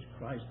Jesus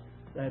Christ,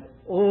 that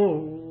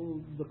all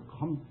the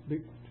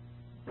conflict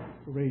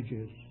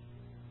rages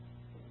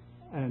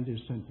and is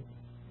centered.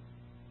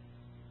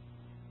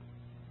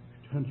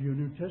 Turn to your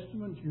New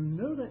Testament, you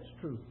know that's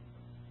true.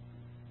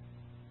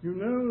 You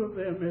know that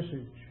their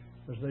message,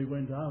 as they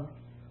went out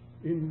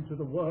into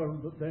the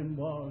world that then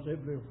was,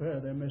 everywhere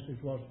their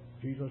message was,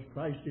 Jesus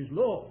Christ is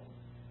Lord.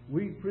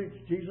 We preach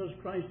Jesus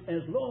Christ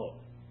as Lord.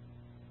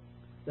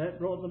 That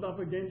brought them up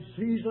against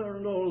Caesar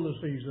and all the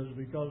Caesars,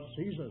 because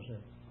Caesar said,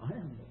 I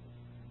am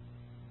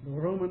Lord. The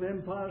Roman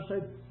Empire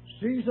said,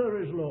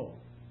 Caesar is Lord.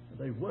 And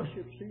they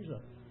worshipped Caesar.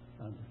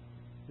 And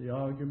the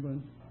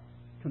argument,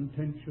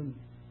 contention,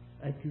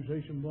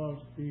 accusation was,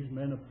 these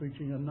men are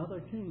preaching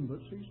another king but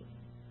Caesar.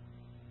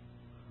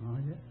 Ah,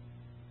 yes.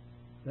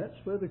 That's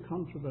where the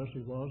controversy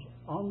was,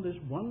 on this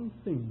one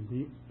thing,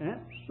 the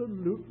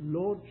absolute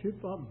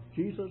lordship of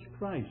Jesus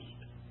Christ.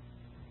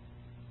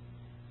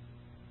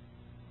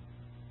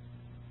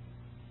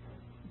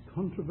 The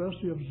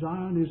controversy of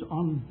Zion is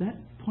on that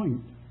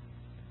point.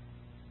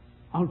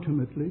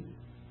 Ultimately,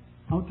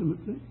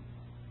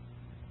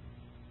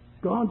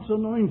 God's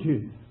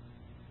anointed.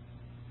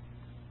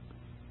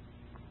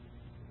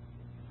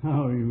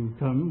 How you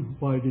come?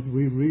 Why did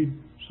we read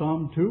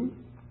Psalm 2?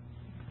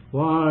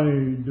 Why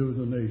do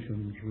the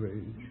nations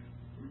rage?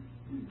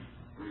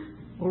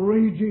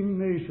 Raging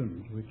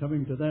nations. We're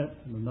coming to that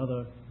in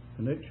another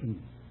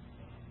connection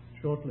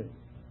shortly.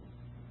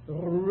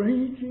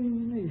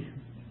 Raging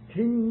nations,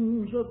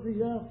 kings of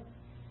the earth,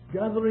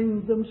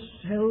 gathering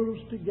themselves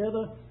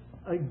together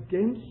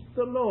against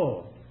the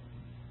Lord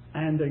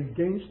and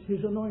against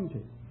his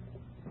anointed.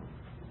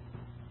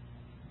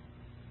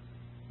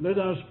 Let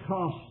us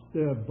cast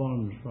their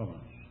bonds from us.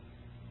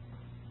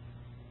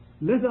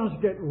 Let us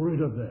get rid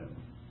of them.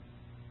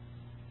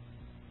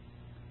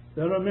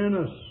 They're a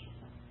menace.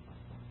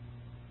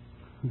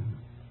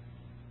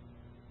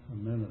 A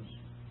menace.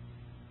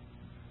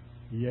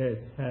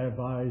 Yet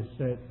have I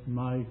set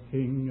my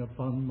king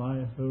upon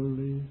my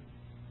holy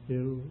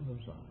hill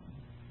of Zion.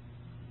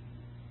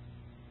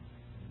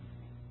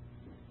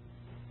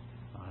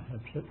 I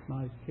have set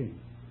my king.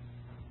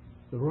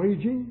 The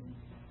raging,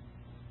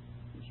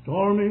 the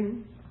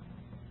storming,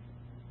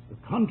 the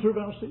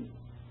controversy,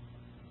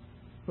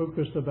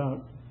 focused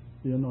about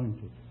the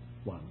anointed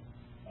one.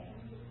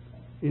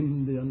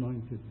 In the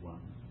anointed one.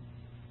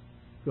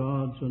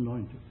 God's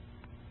anointed.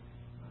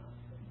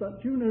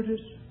 But you notice,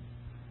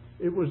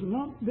 it was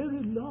not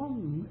very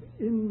long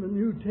in the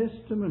New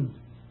Testament.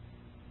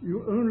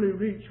 You only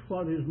reach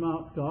what is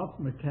marked off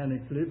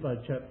mechanically by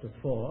chapter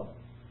 4.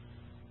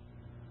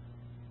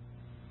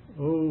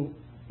 Oh,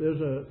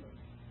 there's a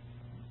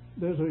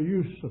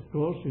use, of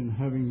course, in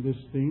having this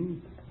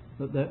thing,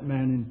 that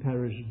man in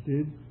Paris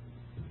did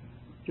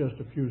just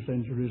a few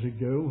centuries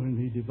ago when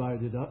he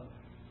divided up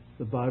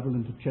the Bible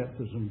into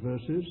chapters and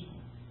verses.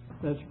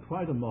 That's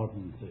quite a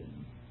modern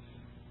thing.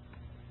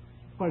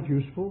 Quite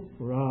useful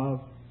for our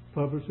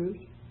purposes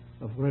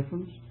of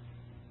reference,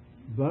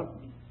 but,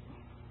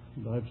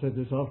 and I've said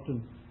this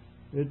often,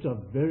 it's a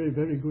very,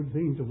 very good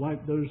thing to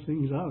wipe those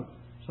things out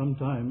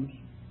sometimes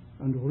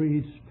and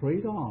read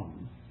straight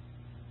on,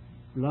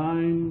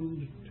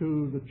 blind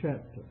to the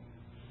chapter.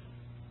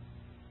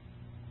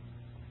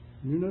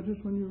 You notice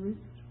when you reach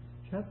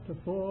chapter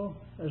 4,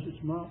 as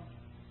it's marked,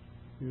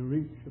 you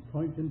reach a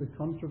point in the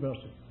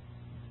controversy.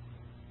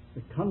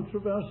 The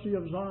controversy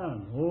of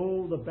Zion.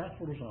 Oh, the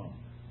battle's on.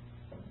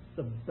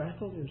 The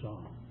battle is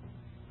on.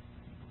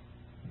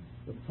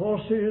 The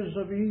forces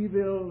of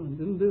evil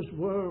in this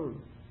world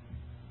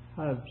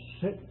have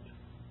set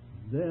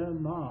their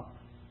mark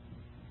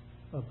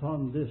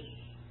upon this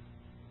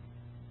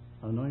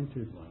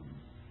anointed one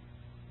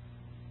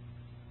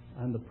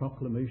and the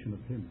proclamation of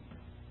him.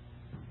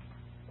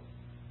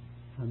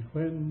 And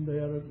when they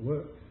are at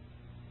work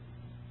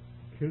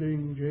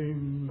killing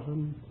James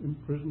and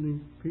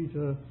imprisoning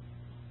Peter,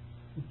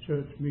 the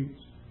church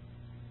meets.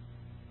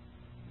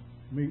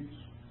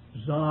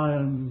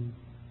 Zion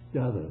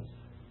gathers.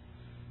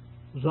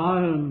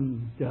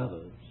 Zion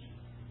gathers.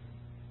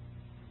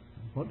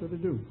 What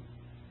do?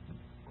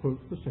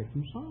 Quote the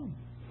second psalm.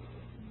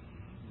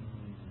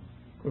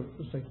 Quote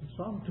the second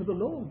psalm to the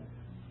Lord.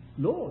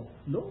 Lord,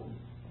 Lord,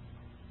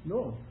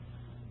 Lord.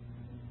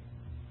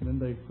 And then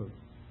they quote,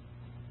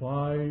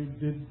 why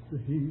did the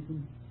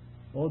heathen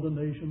or the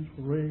nations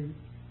rage?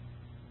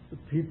 The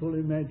people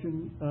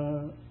imagine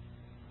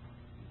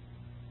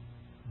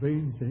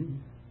vain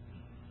things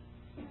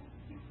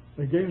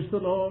against the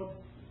Lord,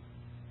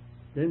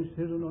 against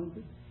his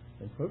anointed.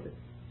 They quote it.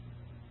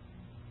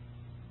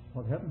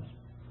 What happens?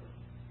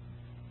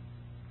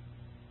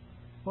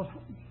 What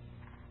happens?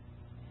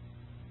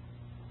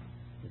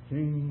 The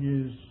king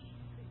is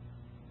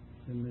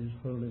in his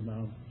holy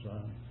Mount of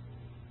Zion.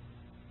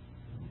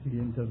 He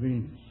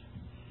intervenes.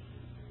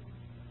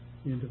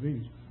 He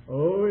intervenes.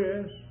 Oh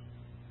yes,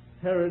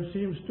 Herod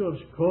seems to have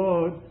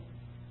scored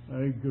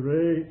a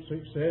great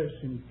success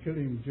in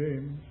killing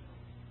James.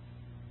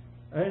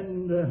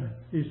 And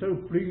he's so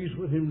pleased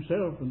with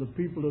himself, and the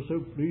people are so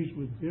pleased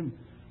with him.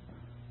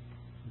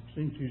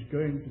 Since he's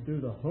going to do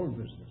the whole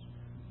business,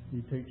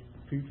 he takes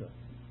Peter,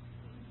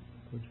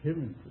 puts him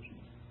in prison.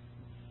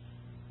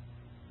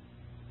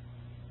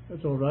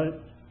 That's all right.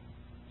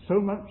 So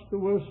much the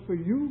worse for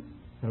you,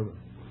 Herod.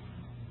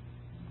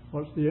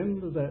 What's the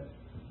end of that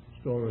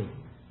story?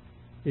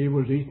 He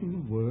was eaten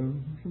of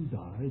worms and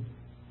died.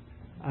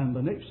 And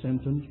the next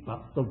sentence,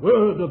 but the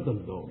word of the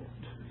Lord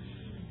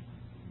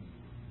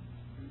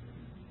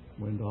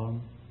went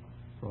on,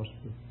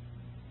 prospered.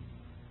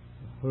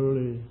 The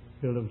holy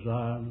hill of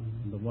Zion,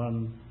 and the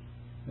one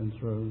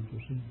enthroned, you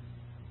see.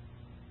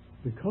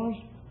 Because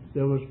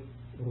there was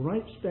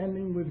right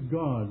standing with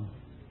God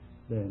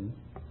then.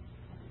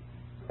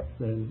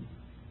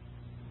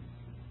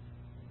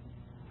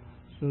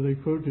 So they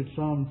quoted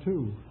Psalm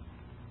 2,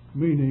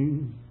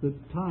 meaning that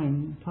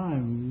time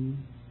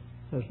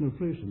has no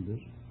place in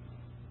this.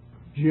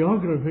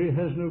 Geography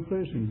has no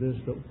place in this,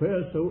 that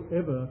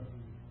wheresoever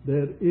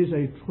there is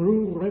a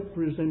true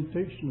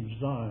representation of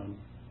Zion,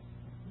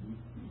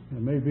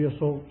 there may be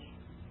assaults,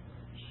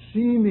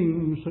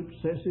 seeming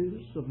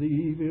successes of the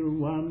evil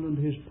one and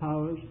his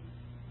powers.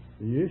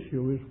 The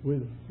issue is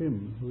with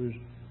him who is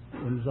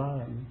in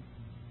Zion.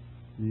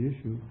 The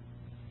issue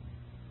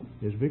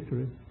is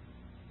victory.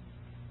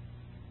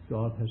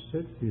 God has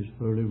set his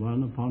Holy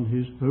One upon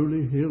his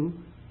holy hill,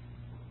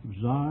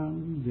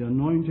 Zion. The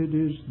anointed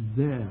is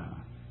there.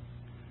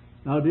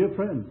 Now, dear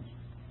friends,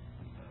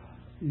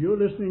 you're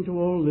listening to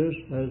all this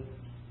as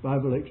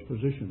Bible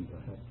exposition,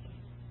 perhaps.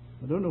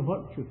 I don't know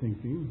what you're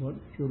thinking, what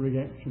your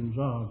reactions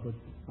are, but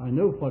I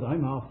know what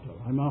I'm after.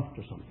 I'm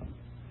after something.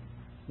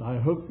 I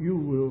hope you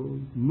will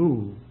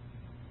move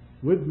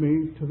with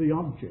me to the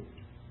object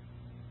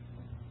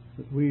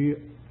that we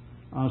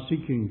are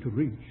seeking to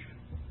reach.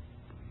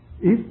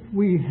 If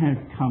we have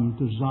come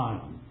to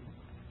Zion,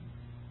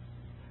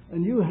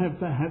 and you have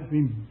perhaps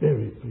been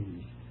very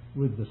pleased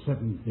with the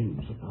 7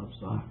 things about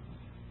Zion.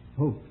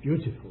 Oh,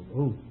 beautiful,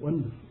 oh,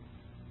 wonderful,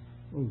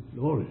 oh,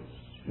 glorious,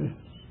 yes.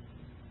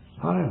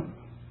 Zion.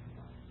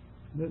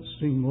 Let's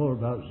sing more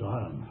about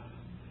Zion.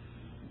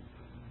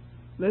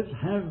 Let's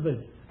have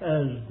it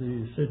as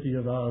the city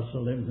of our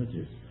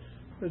solemnities.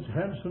 Let's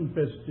have some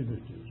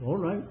festivities. All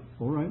right,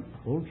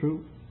 all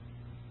true.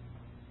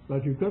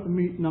 But you've got to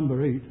meet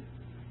number 8.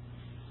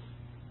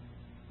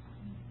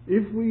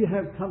 If we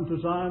have come to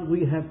Zion,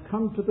 we have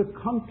come to the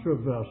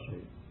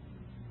controversy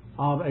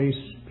of a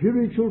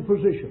spiritual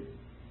position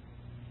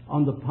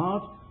on the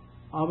part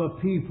of a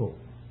people.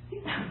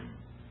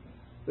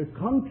 The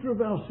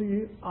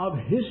controversy of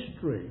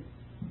history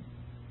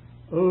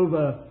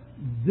over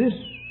this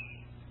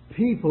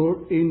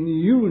people in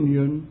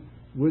union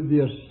with the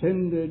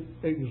ascended,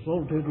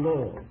 exalted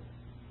Lord.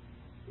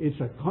 It's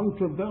a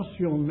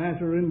controversial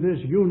matter in this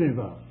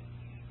universe.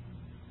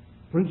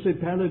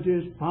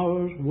 Principalities,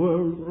 powers,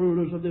 world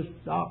rulers of this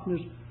darkness,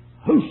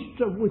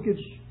 hosts of wicked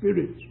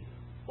spirits,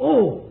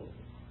 all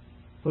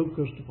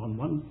focused upon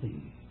one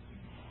thing: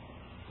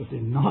 the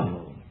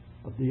denial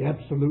of the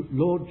absolute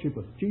lordship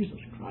of Jesus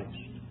Christ.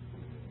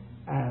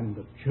 And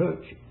the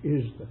church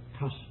is the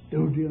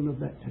custodian of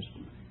that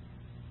testimony.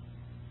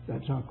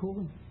 That's our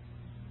calling.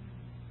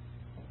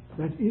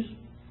 That is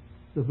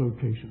the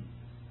vocation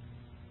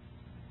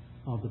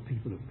of the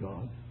people of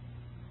God,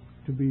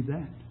 to be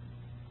that.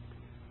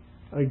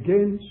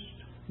 Against,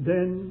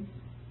 then,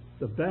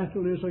 the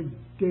battle is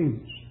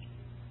against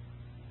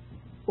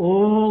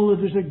all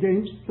that is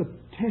against the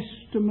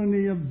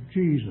testimony of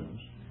Jesus.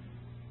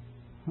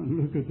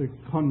 And look at the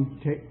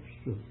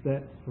context of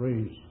that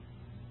phrase.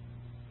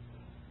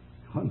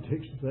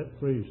 Context of that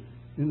phrase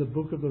in the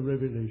book of the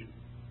Revelation.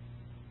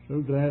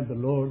 So glad the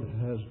Lord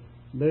has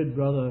led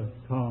Brother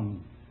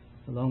Kahn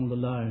along the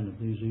line of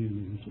these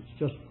evenings. It's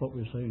just what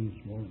we're saying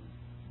this morning.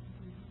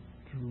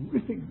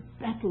 Terrific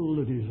battle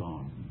that is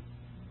on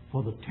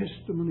for the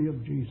testimony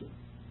of Jesus.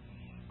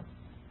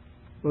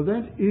 Well,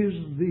 that is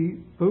the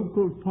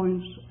focal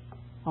points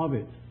of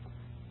it.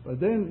 But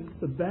then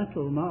the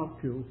battle,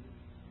 mark you,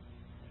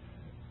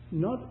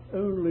 not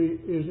only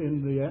is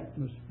in the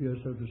atmosphere,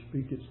 so to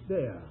speak, it's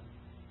there.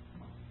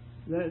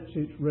 That's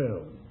its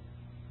realm.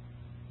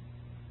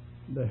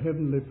 The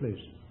heavenly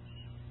places.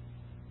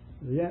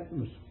 The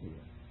atmosphere.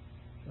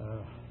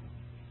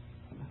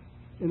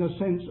 In a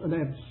sense, an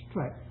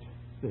abstract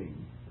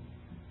thing.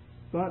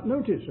 But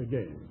notice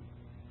again,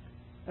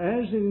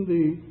 as in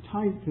the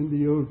type in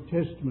the Old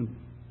Testament,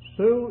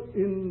 so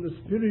in the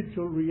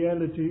spiritual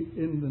reality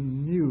in the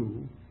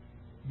New,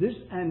 this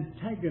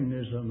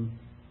antagonism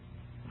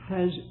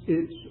has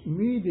its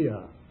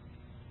media,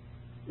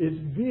 its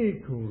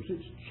vehicles,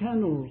 its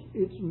channels,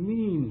 its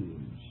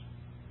means.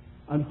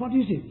 And what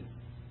is it?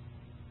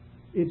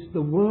 It's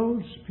the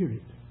world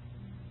spirit.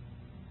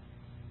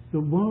 The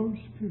world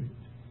spirit.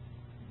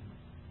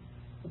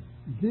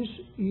 This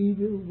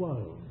evil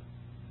world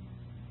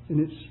in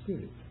its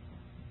spirit.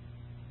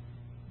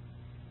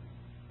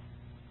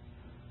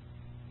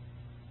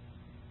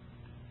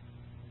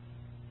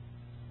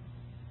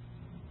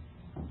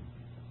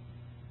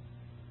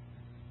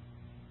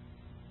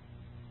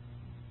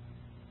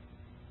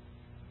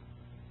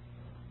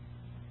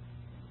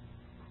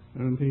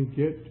 I don't think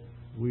yet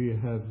we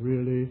have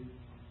really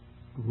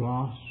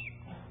grasped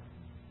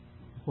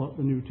what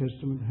the New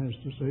Testament has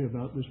to say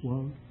about this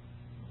world.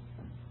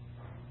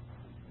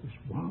 This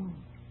world.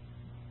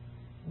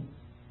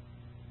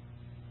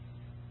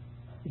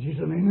 It is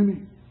an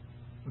enemy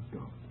of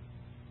God.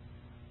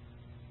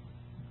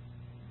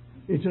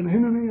 It's an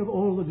enemy of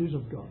all that is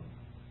of God.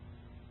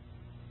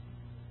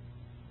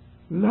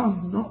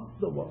 Love not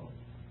the world,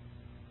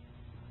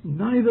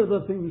 neither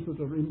the things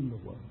that are in the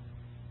world.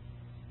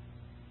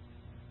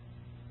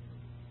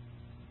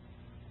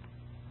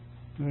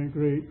 A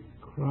great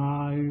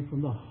cry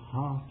from the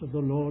heart of the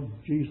Lord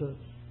Jesus.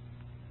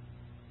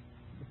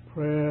 The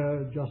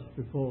prayer just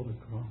before the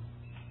cross.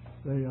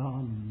 They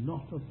are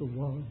not of the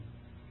world,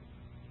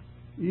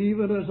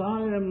 even as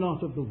I am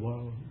not of the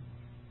world.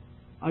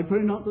 I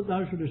pray not that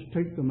thou shouldest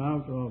take them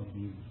out of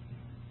me.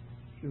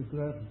 So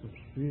glad of the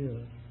sphere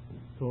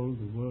called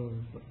the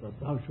world, but that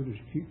thou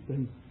shouldest keep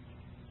them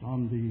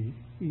from the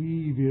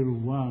evil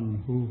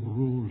one who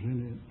rules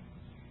in it.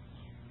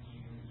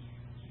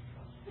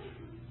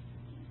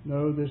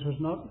 No, this has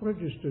not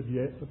registered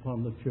yet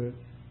upon the church.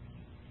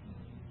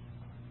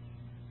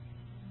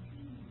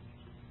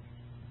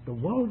 The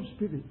world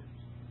spirit.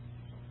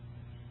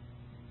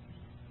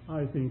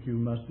 I think you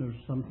must know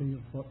something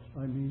of what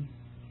I mean.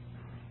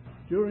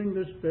 During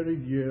this very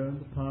year,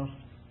 the past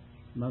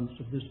months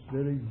of this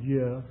very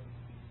year,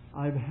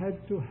 I've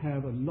had to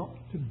have a lot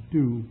to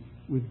do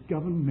with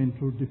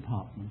governmental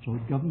departments or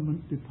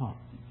government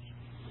departments.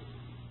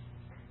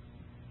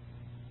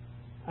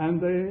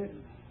 And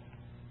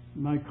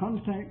my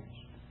contacts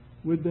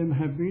with them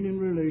have been in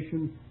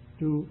relation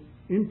to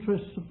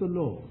interests of the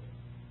Lord,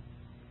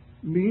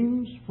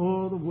 means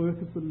for the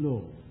work of the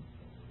Lord,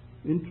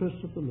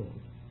 interests of the Lord.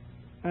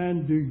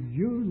 And do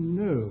you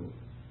know,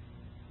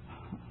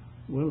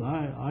 well,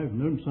 I've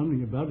known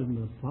something about it in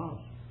the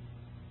past,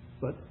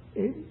 but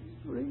I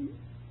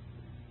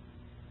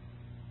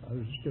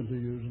was just going to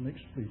use an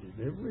expletive,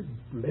 every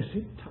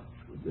blessed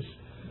touch with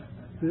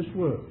this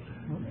world,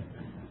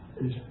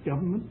 these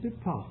government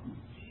departments,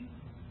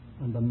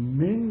 and the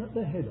men at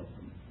the head of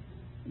them,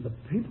 and the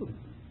people in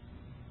them,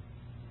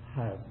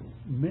 have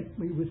met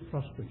me with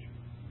frustration.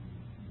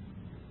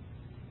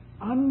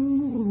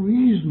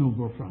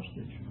 Unreasonable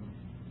frustration.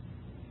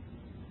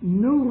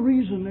 No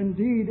reason,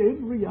 indeed,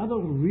 every other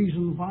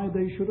reason why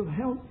they should have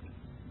helped.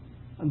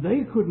 And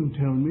they couldn't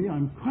tell me,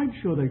 I'm quite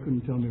sure they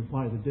couldn't tell me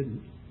why they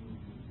didn't.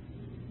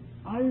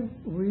 I've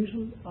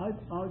reasoned, I've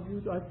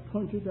argued, I've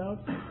pointed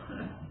out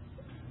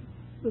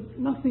that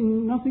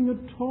nothing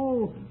at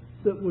all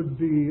that would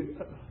be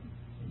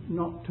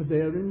not to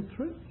their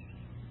interest.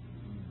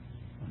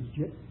 And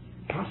yet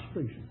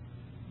frustration.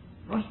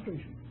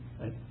 Frustration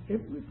at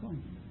every point.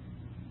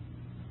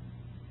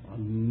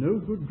 On no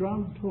good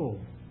ground at all.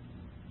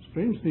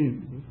 Strange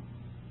thing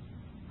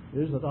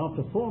is that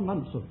after 4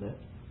 months of that,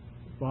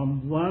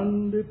 from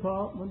one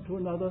department to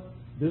another,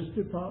 this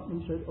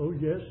department said, oh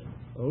yes,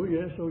 oh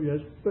yes, oh yes,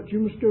 but you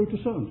must go to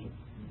so-and-so.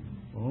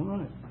 All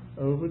right,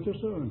 over to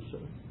so-and-so.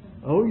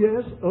 Oh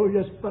yes,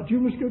 but you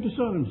must go to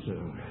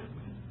so-and-so.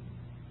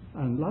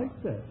 And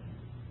like that,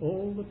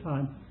 all the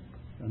time,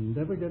 and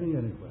never getting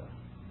anywhere.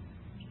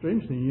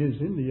 Strange thing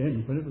is, in the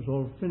end, when it was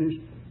all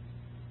finished,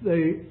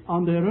 they,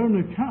 on their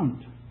own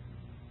account,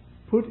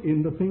 put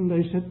in the thing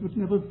they said would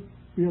never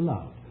be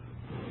allowed.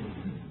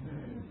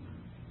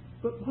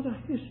 But what a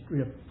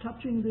history of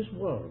touching this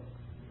world.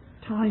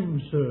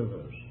 Time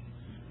servers.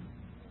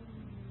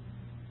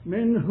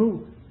 Men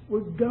who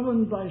were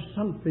governed by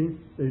something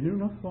they knew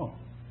not what.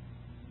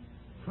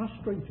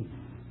 Frustrated.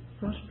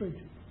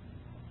 Frustrated.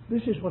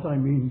 This is what I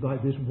mean by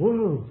this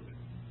world.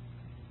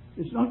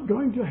 It's not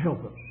going to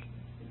help us.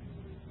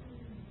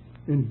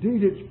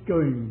 Indeed, it's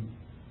going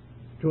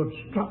to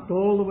obstruct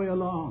all the way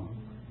along.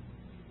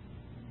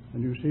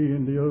 And you see,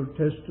 in the Old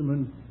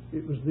Testament,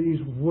 it was these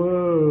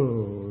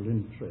world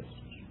interests,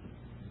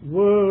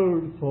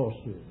 world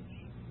forces,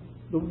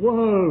 the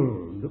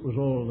world that was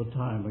all the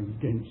time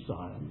against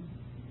Zion.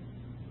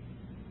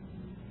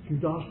 If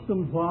you'd ask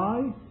them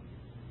why,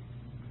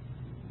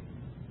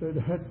 they'd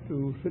had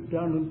to sit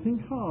down and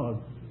think hard.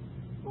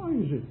 Why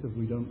is it that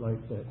we don't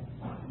like that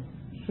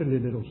silly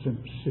little Simp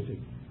City?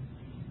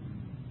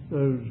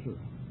 Those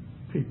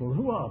people,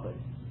 who are they?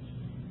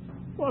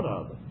 What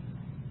are they?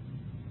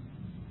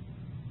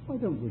 Why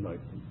don't we like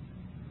them?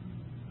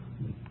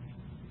 They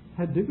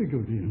had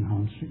difficulty in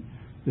answering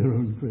their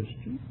own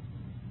question.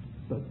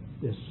 But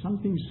there's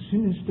something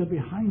sinister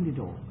behind it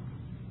all.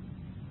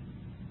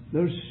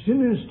 Those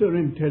sinister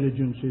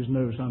intelligences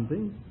know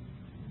something.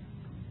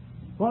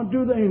 What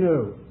do they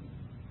know?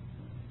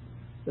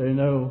 They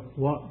know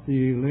what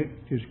the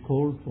elect is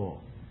called for.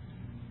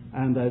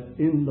 And that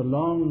in the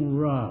long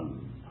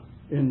run,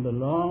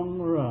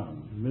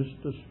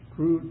 Mr.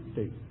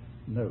 Screwtape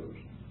knows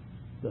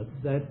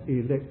that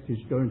elect is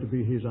going to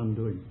be his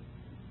undoing.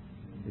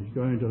 He's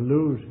going to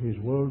lose his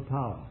world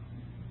power,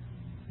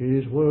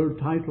 his world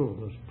title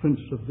as Prince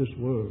of this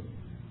world.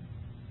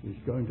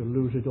 He's going to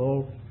lose it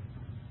all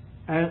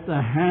at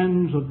the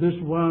hands of this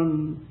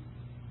one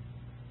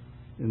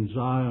in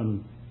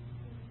Zion,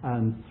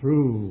 and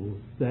through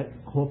that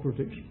corporate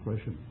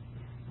expression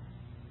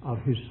of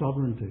his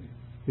sovereignty,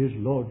 his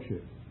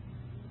lordship.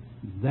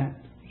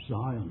 That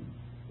Zion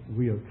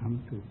we have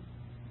come to.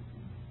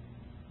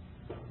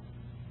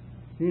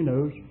 He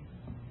knows.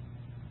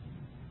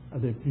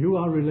 And if you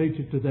are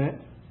related to that,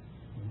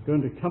 I'm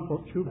going to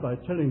comfort you by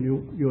telling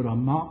you you're a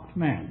marked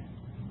man.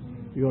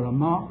 You're a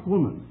marked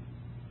woman.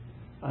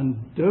 And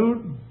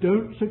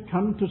don't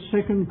succumb to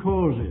second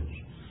causes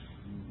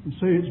and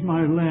say it's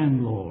my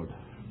landlord.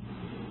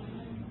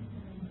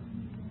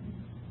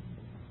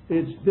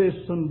 It's this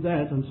and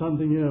that and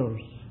something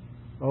else.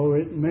 Oh,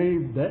 that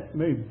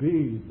may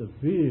be the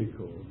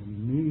vehicle, the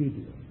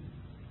medium.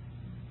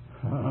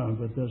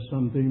 But there's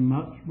something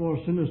much more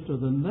sinister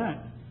than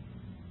that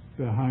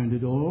behind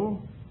it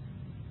all.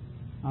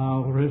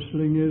 Our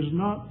wrestling is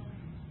not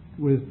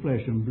with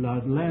flesh and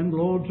blood,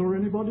 landlords or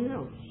anybody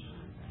else.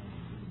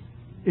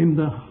 In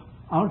the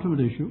ultimate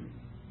issue,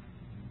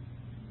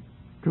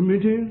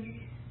 committees,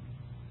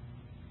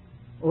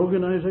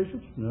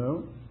 organizations,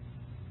 no.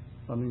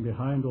 Something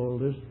behind all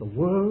this, the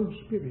world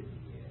spirit.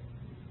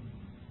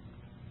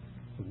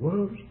 The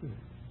world spirit.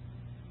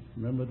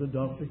 Remember that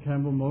Dr.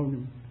 Campbell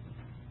Morgan,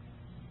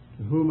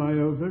 to whom I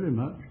owe very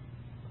much,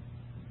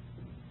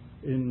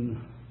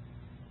 in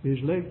his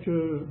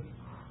lecture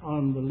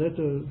on the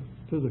letter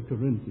to the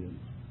Corinthians,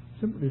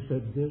 simply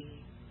said this: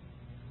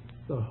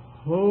 the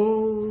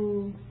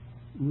whole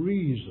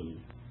reason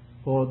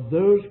for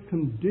those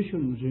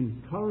conditions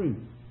in Corinth,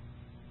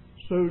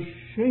 so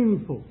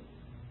shameful,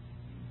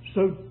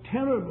 so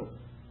terrible,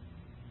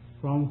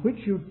 from which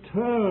you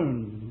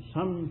turn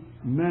some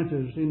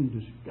matters in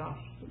disgust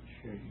and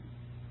shame,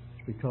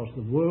 it's because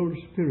the world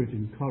spirit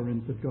in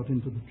Corinth had got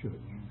into the church.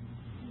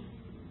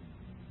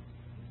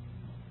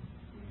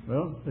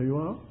 Well, there you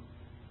are.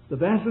 The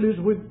battle is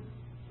with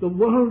the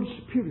world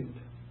spirit.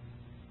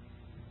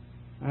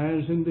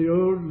 As in the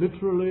old,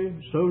 literally,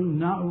 so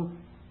now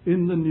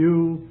in the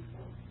new,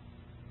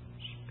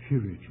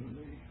 spiritually.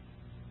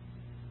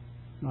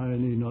 I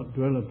need not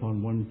dwell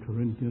upon 1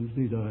 Corinthians,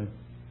 need I?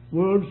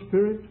 World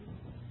spirit,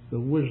 the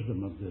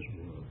wisdom of this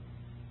world.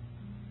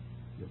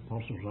 The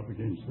apostles up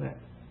against that.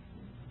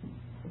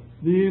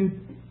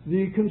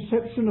 The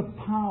conception of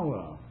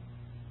power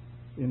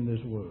in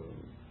this world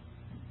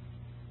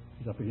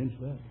is up against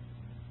that.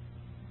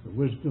 The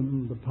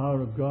wisdom, the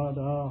power of God,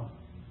 our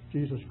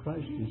Jesus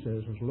Christ, he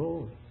says, is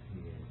Lord.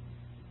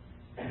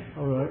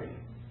 All right,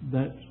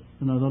 that's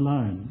another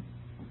line.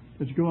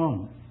 Let's go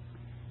on.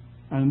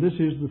 And this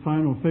is the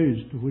final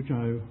phase to which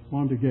I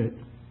want to get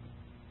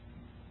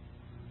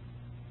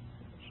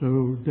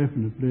so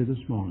definitely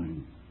this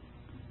morning.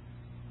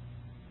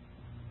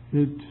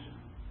 that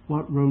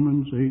what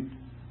Romans 8,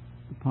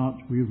 the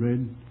parts we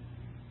read,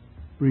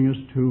 bring us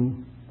to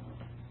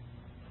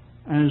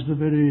as the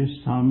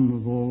very sum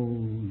of all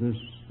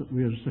this that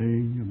we are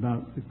saying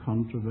about the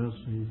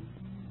controversy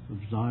of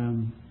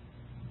Zion.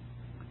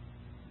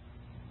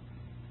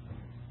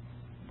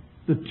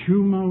 The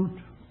tumult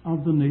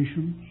of the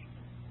nations.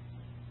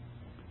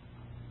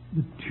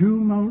 The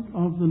tumult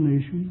of the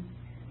nations.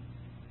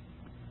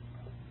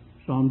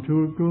 Psalm 2,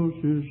 of course,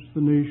 is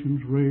the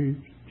nations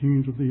raged,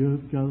 kings of the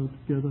earth gathered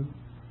together.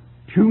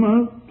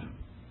 Tumult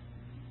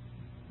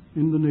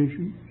in the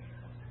nations.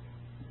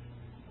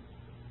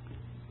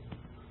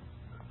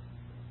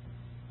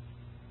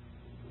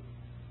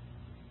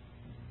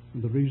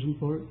 And the reason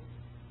for it?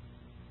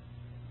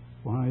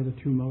 Why the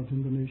tumult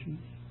in the nations?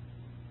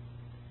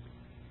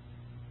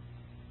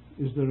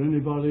 Is there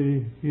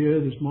anybody here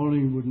this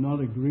morning who would not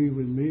agree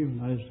with me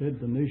when I said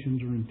the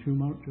nations are in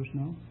tumult just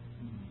now?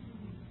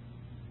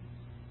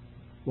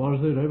 Was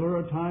there ever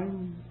a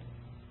time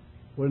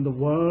when the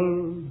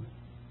world,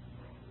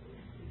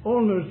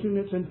 almost in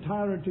its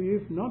entirety,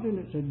 if not in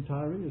its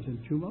entirety, is in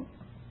tumult?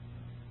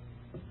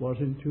 Was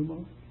in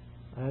tumult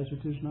as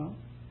it is now?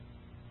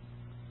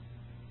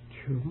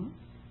 Tumult?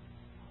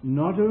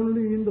 Not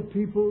only in the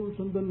peoples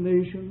and the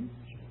nations,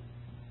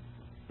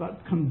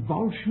 but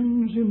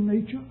convulsions in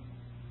nature.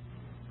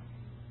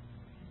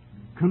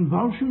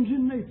 Convulsions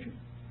in nature.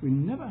 We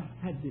never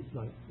had it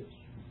like this.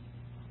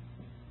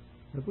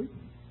 Have we?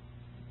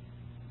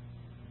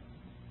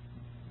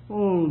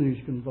 All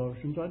these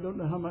convulsions. I don't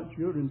know how much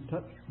you're in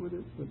touch with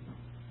it, but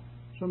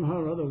somehow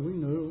or other we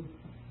know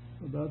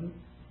about it.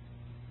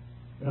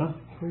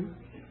 Earthquakes,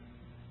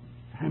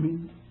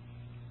 famine,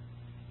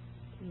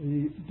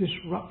 the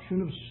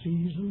disruption of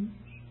seasons,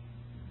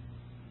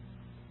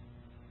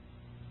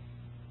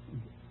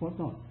 what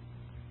not.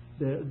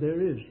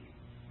 There is,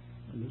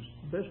 and it's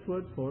the best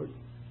word for it,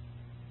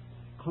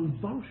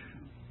 convulsion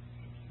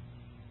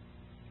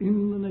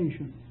in the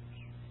nations.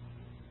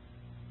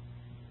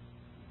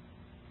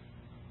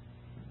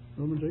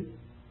 Romans 8.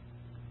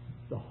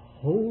 The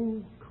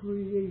whole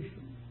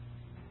creation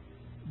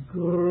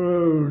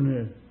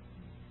groaneth.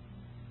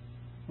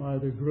 Why,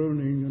 the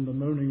groaning and the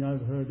moaning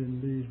I've heard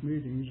in these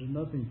meetings is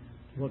nothing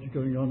to what's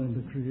going on in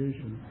the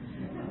creation.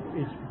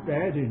 It's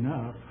bad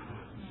enough.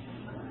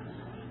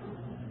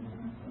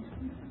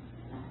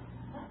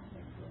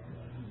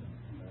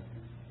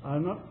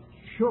 I'm not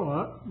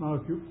sure,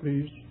 Mark, you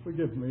please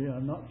forgive me,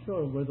 I'm not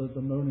sure whether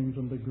the moanings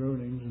and the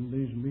groanings in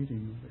these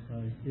meetings that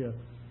I hear,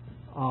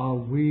 are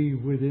we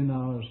within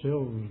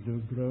ourselves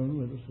do groan,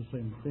 whether it's the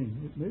same thing.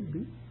 It may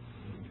be.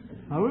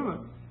 However,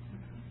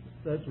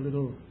 that's a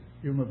little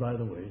humor by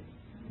the way.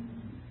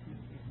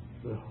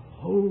 The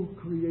whole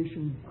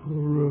creation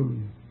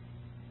groaneth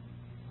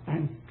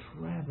and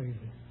travaileth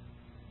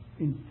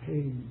in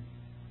pain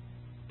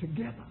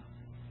together.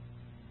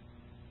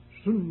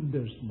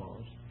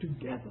 Sundesmos,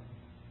 together.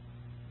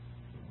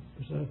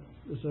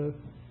 There's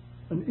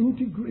an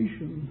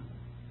integration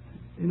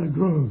in a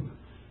groan.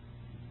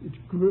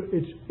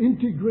 It's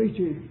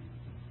integrated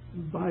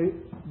by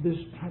this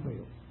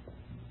travail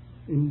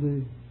in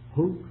the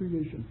whole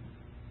creation.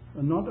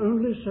 And not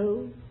only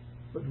so,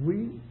 but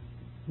we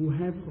who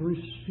have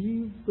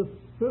received the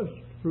first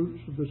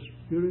fruits of the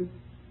Spirit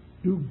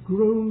do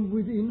groan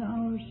within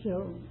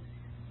ourselves,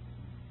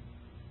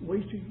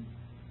 waiting.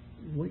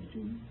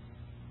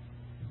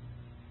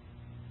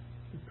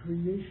 The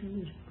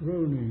creation is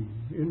groaning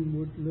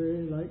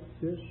inwardly like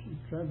this and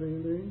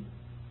travailing.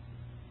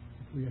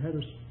 If we had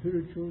a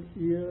spiritual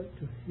ear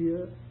to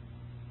hear,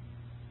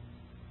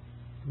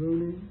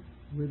 groaning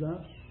with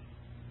us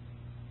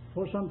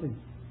for something.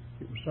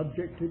 It was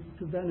subjected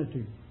to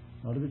vanity,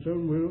 not of its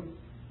own will,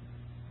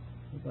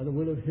 but by the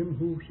will of him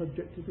who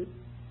subjected it.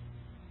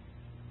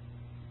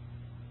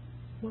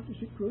 What is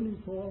it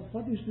groaning for?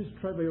 What is this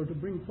travail to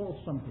bring forth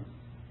something?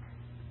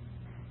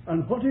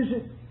 And what is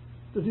it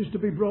that is to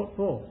be brought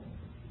forth?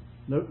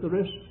 Note the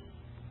rest.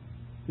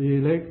 The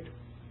elect.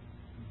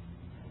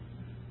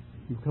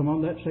 You come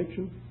on that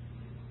section,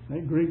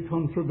 that great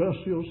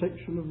controversial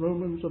section of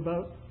Romans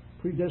about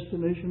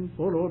predestination,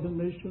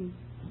 foreordination,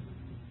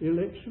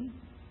 election.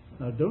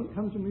 Now don't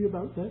come to me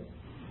about that.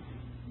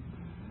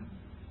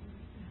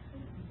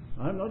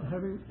 I'm not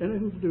having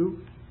anything to do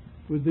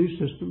with these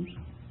systems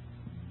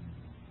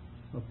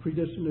of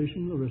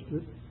predestination and the rest of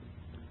it.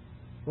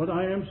 What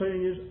I am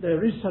saying is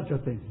there is such a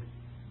thing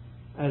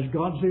as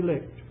God's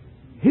elect,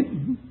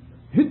 hidden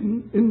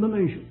in the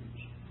nations.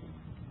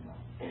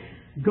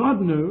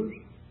 God knows,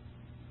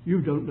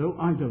 you don't know,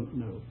 I don't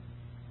know.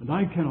 And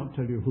I cannot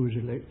tell you who is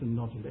elect and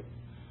not elect.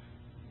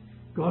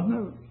 God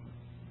knows.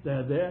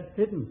 They're there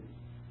hidden.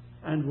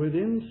 And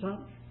within such,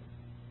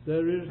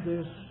 there is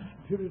this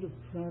spirit of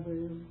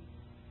travail,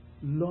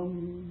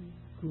 longing,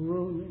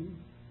 groaning.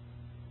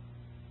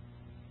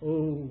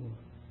 Oh,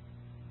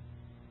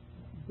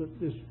 that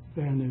this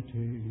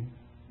vanity,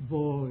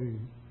 void,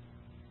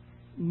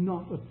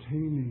 not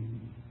attaining,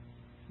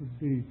 should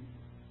be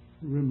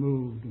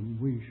removed and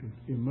we should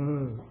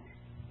emerge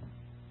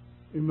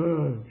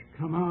emerge,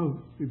 come out,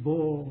 be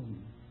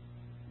born.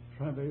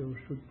 Travail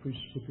should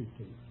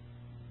precipitate.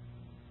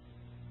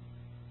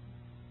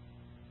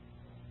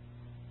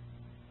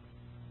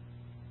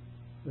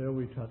 There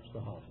we touch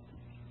the heart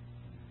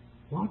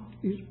of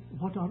things.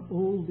 What are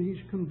all these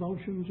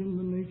convulsions in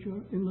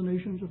the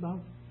nations about,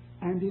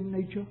 and in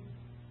nature?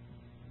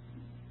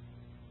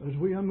 As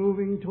we are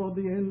moving toward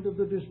the end of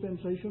the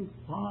dispensation,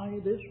 why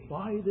this?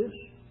 Why this?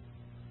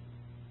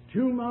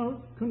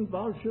 Tumult,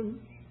 convulsions.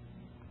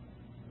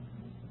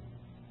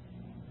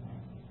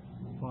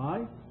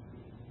 Why?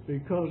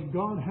 Because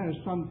God has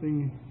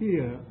something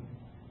here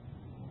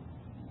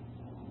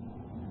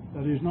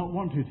that is not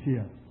wanted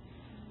here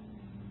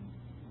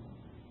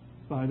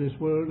by this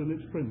world and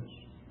its prince.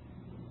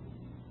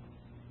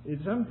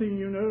 It's something,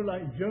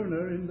 like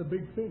Jonah in the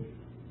big fish.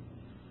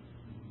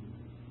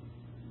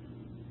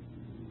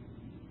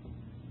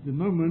 The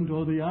moment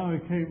or the hour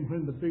came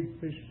when the big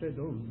fish said,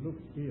 "Oh, look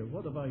here,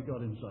 what have I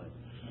got inside?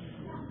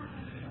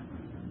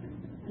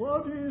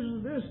 What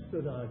is this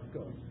that I've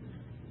got?"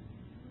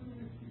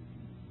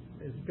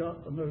 It's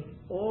got the most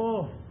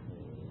awful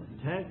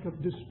attack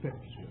of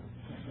dyspepsia.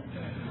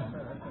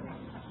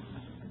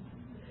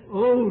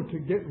 Oh, to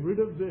get rid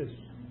of this.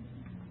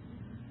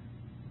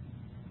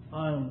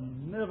 I'll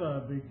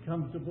never be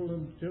comfortable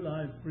until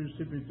I've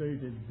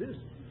precipitated this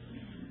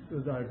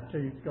that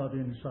I've got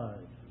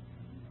inside.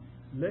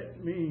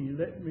 Let me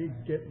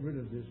get rid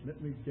of this.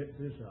 Let me get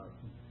this out.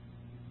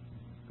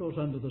 Of course,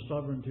 under the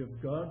sovereignty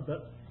of God,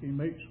 that He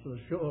makes for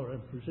sure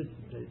and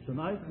precipitates. And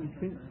I can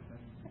think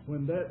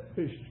when that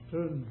fish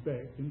turns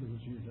back into the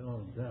sea,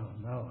 oh,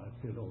 now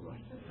I feel all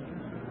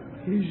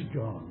right. He's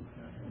gone.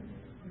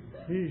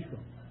 He's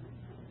gone.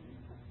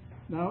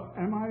 Now,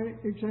 am I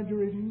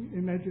exaggerating,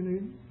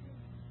 imagining?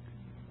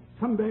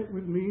 Come back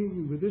with me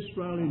with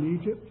Israel in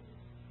Egypt.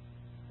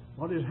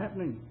 What is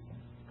happening?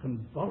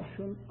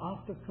 Convulsion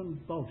after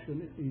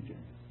convulsion in Egypt.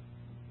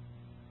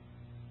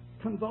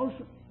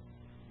 Convulsion.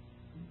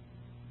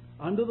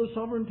 Under the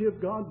sovereignty of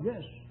God,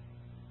 yes.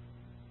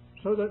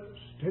 So that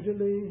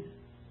steadily,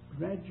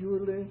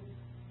 gradually,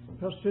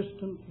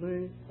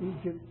 persistently,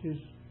 Egypt is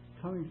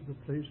coming to the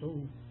place,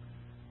 oh,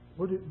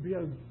 would it be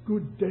a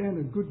good day and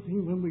a good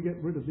thing when we get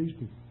rid of these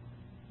people?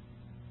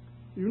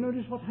 You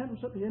notice what happens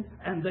at the end?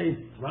 And they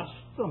thrust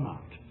them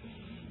out.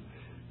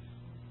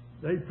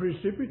 They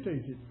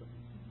precipitated them.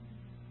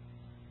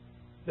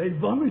 They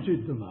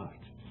vomited them out.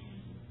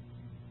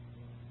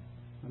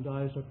 And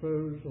I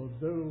suppose,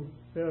 although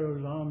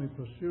Pharaoh's army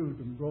pursued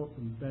and brought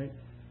them back,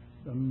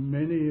 the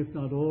many, if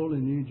not all,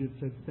 in Egypt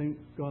said, thank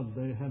God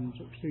they hadn't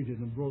succeeded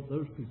and brought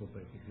those people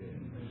back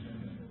again.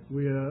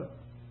 We are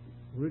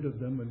rid of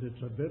them, and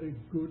it's a very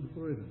good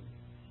riddance.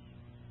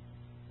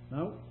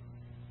 Now,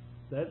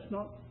 that's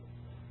not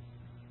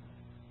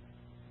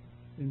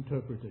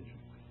interpretation.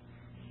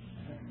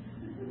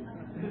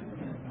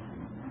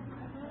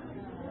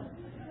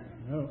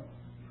 No.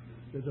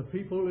 There's a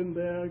people in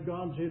there,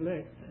 God's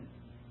elect,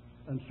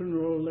 and sooner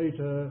or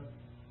later,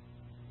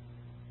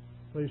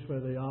 the place where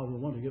they are will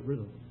want to get rid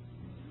of them.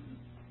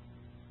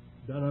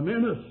 They're a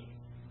menace.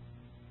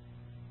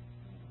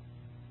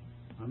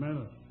 A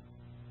menace.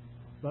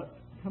 But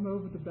come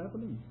over to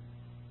Babylon.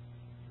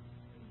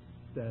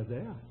 They're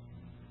there.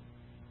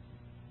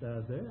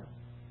 They're there.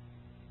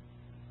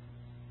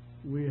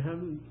 We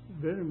haven't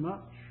very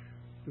much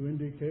to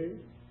indicate.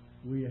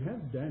 We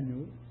have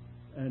Daniel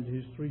and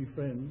his three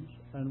friends,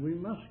 and we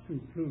must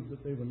conclude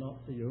that they were not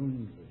the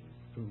only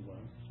true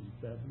ones in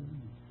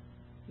Babylon.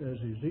 There's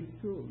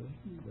Ezekiel,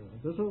 isn't there?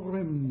 There's a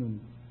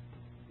remnant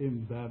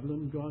in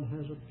Babylon. God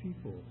has a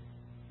people.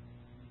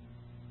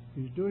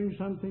 He's doing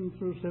something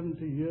through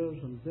 70 years,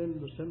 and then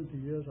the 70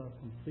 years are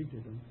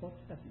completed. And what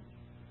happens?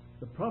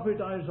 The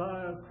prophet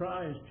Isaiah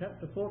cries,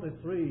 chapter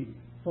 43,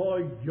 for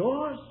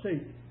your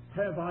sake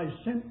have I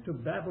sent to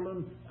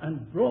Babylon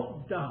and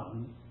brought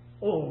down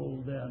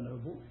all their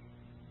nobles.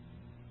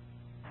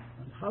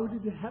 And how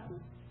did it happen?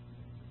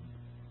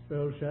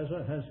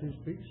 Belshazzar has his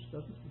peace,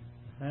 doesn't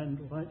he? Hand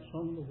writes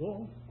on the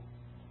wall.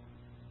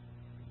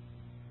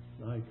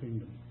 Thy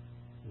kingdom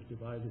is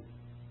divided,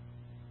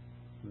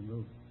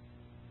 removed.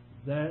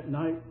 That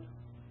night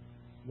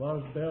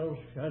was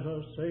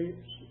Belshazzar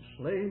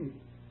slain.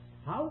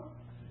 How?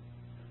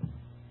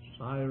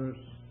 Cyrus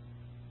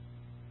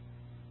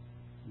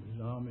and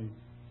his army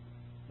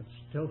had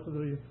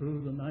stealthily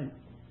through the night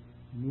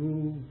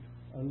moved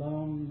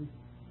along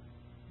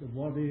the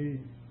wadi,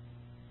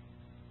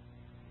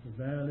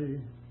 the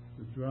valley,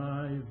 the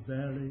dry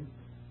valley,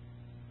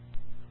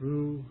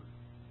 through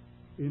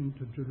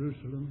into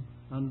Jerusalem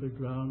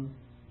underground,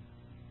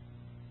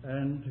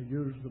 and to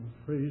use the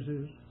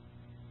phrases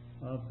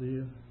of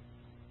the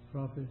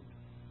prophet,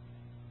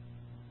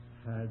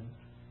 had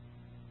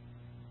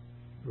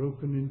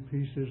broken in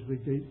pieces the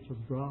gates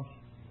of brass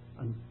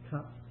and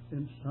cut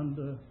in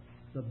sunder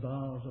the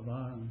bars of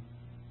iron,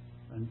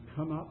 and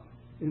come up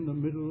in the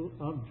middle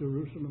of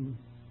Jerusalem,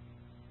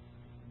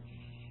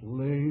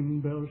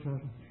 slain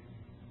Belshazzar.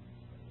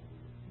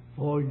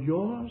 For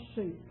your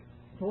sake,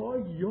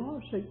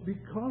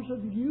 because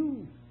of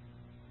you,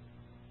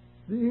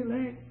 The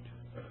elect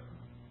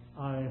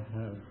I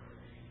have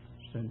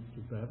sent to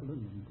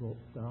Babylon and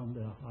brought down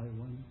their high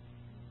ones.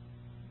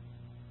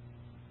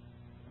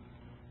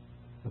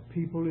 The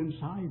people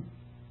inside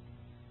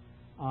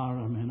are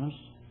a menace,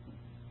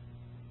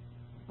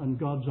 and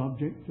God's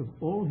object of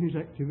all his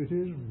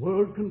activities,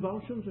 world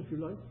convulsions, if you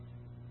like.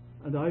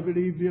 And I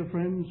believe, dear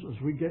friends,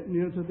 as we get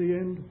near to the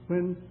end,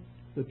 when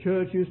the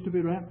church is to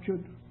be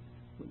raptured,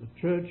 when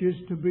the church is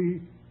to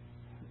be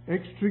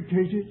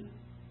extricated,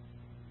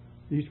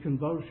 these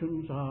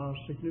convulsions are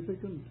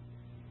significant,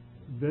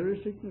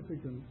 very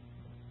significant.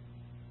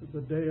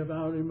 The day of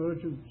our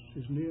emergence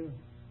is near.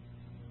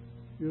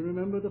 You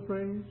remember the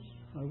phrase?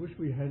 I wish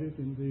we had it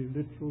in the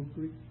literal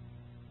Greek.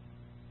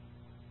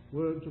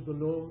 Words of the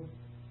Lord,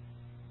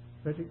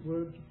 prophetic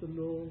words of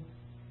the Lord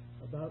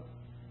about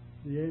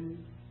the end.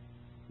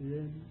 The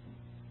end.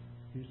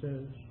 He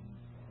says,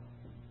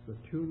 the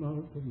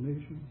tumult of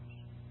nations,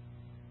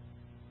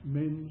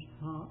 men's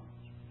hearts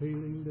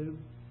failing them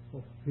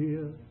for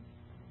fear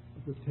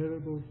of the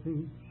terrible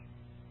things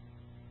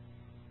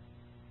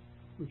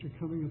which are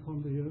coming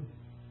upon the earth.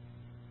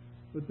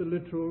 But the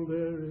literal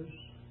there is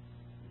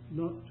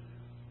not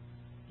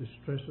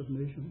distress of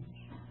nations.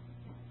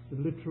 The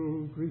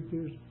literal Greek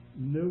is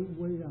no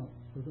way out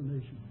for the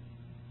nations.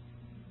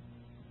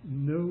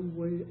 No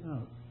way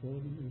out for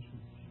the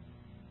nations.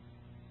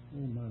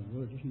 Oh my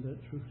word, isn't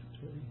that true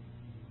today?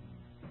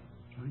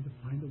 Trying to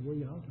find a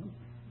way out, huh?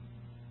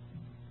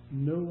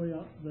 No way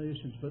out for the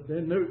nations. But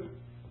then note,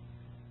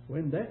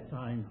 when that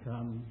time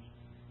comes,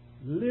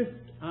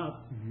 lift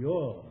up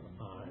your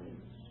eyes,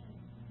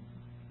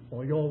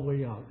 for your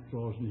way out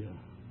draws near.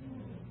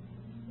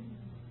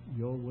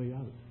 Your way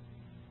out.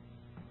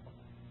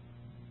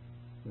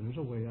 There is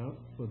a way out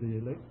for the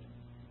elect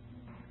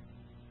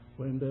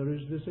when there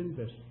is this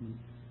investment.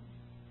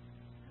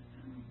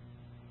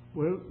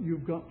 Well,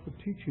 you've got the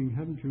teaching,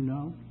 haven't you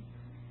now?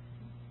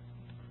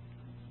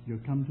 You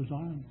come to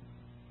Zion.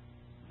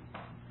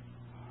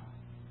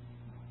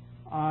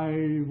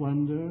 I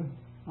wonder,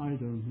 I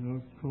don't know,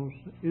 of course,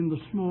 in the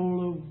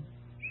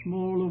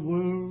smaller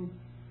world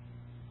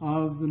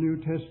of the New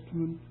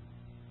Testament,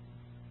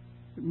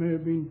 it may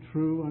have been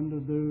true under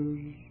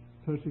those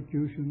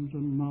persecutions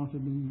and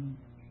martyrdoms.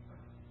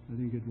 I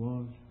think it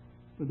was.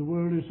 But the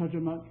world is such a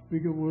much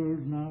bigger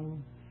world now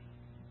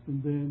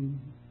than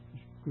then.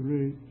 This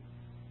great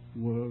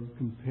world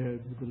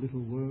compared with the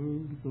little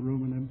world of the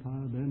Roman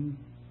Empire then.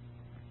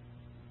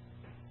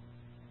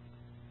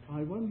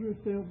 I wonder if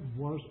there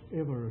was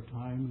ever a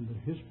time in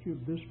the history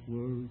of this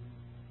world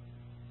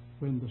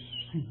when the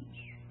saints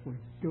were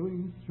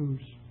going through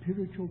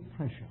spiritual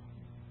pressure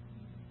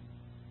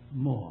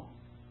more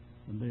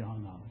than they are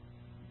now.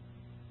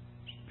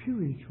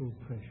 Spiritual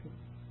pressure.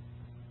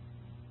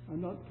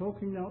 I'm not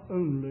talking now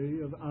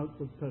only of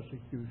outward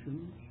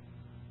persecutions.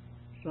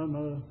 Some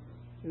are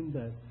in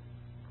that.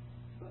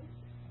 But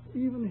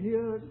even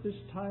here at this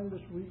time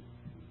this week,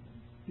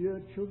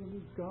 dear children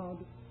of God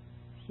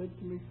said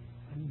to me,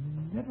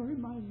 I never in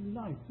my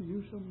life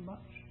knew so much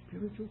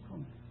spiritual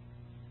conflict.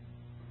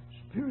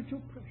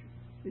 Spiritual pressure.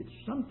 It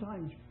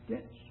sometimes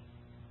gets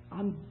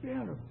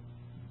unbearable,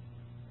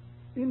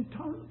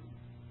 intolerable.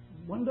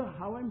 Wonder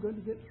how I'm going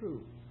to get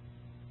through.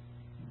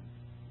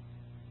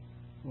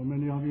 Well,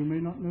 many of you may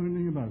not know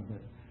anything about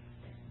that.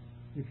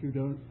 If you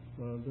don't,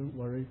 well, don't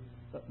worry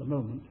at the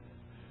moment.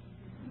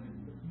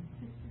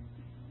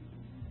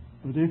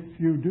 But if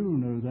you do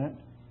know that,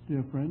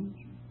 dear friends,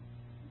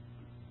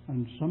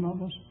 and some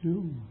of us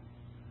do,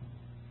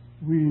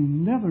 we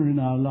never in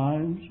our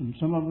lives, and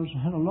some of us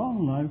had a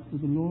long life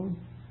with the Lord,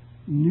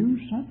 knew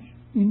such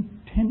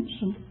intense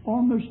and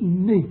almost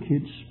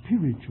naked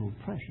spiritual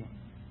pressure.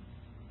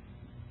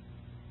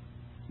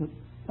 That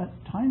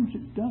at times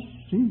it does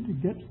seem to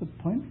get to the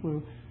point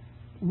where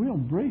we'll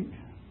break.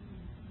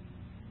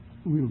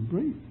 We'll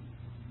break.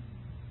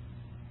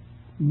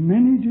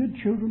 Many dear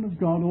children of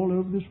God all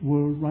over this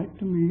world write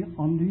to me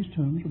on these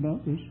terms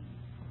about this.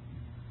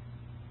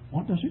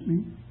 What does it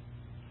mean?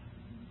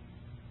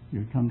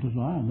 You come to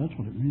Zion, that's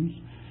what it means.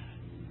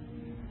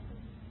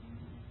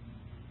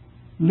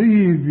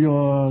 Leave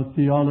your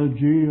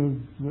theology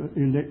of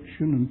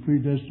election and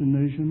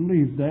predestination.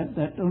 Leave that.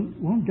 That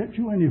won't get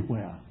you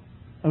anywhere.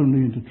 Only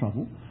into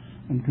trouble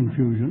and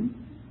confusion.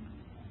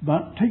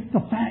 But take the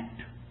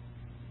fact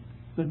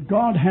that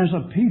God has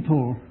a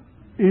people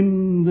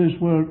in this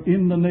world,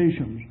 in the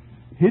nations,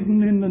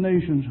 hidden in the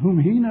nations, whom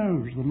He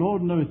knows. The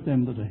Lord knoweth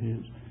them that are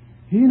His.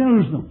 He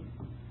knows them.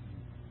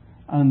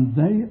 And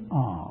they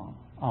are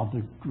of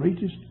the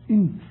greatest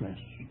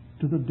interest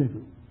to the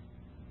devil.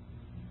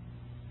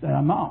 They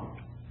are marked.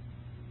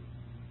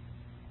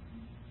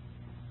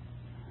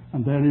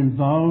 And they're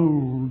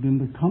involved in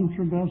the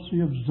controversy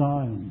of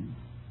Zion.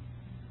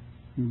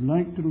 You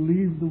like to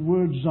leave the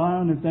word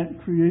Zion, if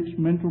that creates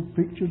mental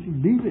pictures,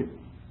 leave it.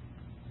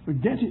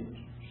 Forget it.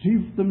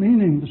 See the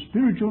meaning, the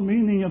spiritual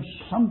meaning of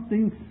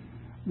something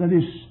that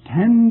is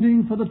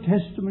standing for the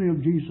testimony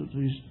of Jesus,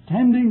 that is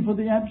standing for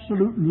the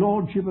absolute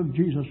lordship of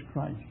Jesus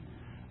Christ,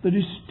 that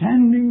is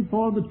standing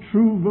for the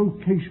true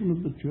vocation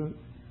of the church.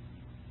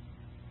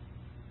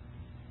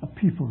 a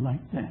people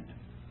like that.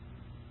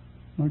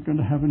 Not going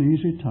to have an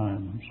easy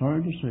time. I'm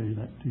sorry to say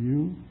that to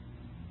you.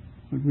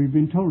 But we've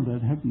been told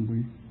that, haven't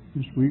we,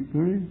 this week,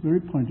 very, very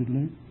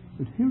pointedly.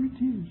 But here it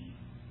is.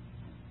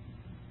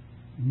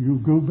 You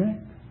go back,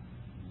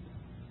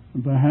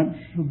 and perhaps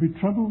there'll be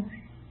troubles,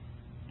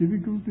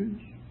 difficulties,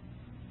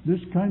 this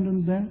kind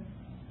and that,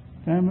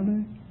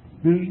 family,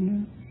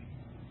 business,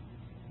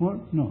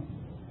 what not.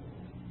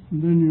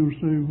 And then you'll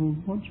say, well,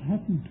 what's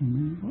happened to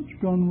me?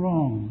 What's gone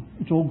wrong?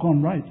 It's all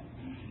gone right.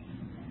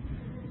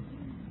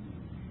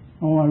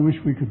 Oh, I wish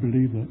we could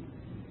believe that.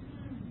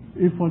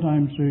 If what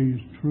I'm saying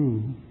is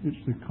true,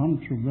 it's the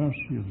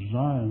controversy of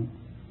Zion,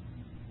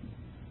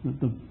 that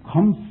the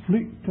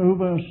conflict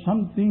over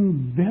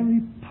something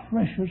very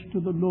precious to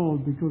the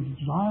Lord, because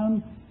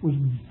Zion was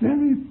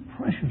very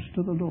precious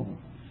to the Lord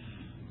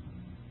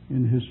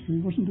in history,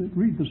 wasn't it?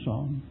 Read the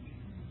Psalms.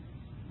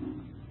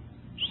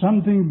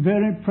 Something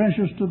very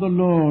precious to the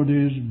Lord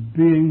is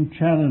being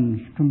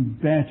challenged,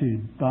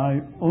 combated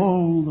by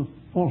all the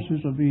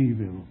forces of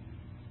evil,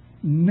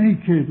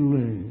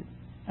 nakedly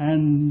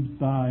and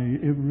by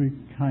every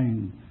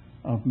kind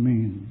of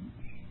means.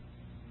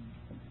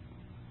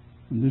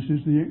 And this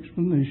is the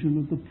explanation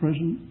of the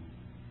present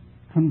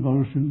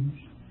convulsions.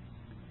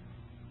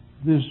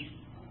 This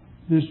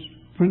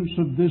prince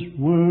of this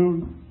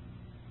world,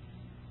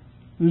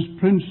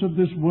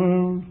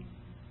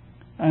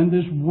 and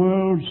this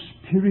world's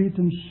spirit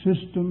and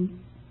system,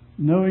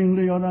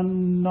 knowingly or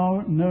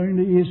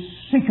unknowingly, is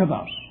sick of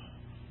us.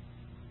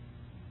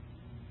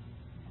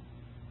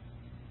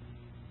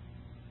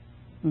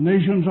 The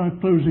nations are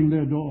closing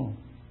their doors,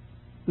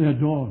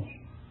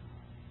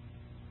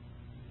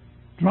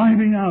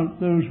 driving out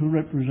those who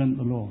represent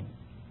the Lord.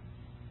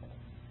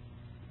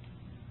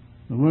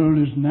 The world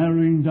is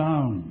narrowing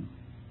down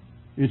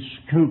its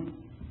scope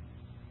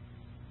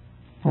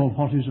for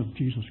what is of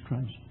Jesus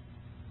Christ.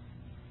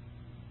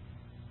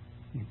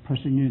 It's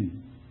pressing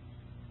in.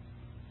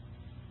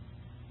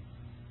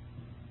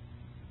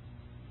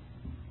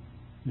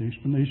 The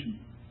explanation,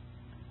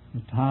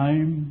 the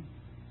time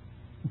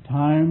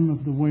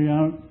of the way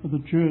out for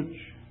the church.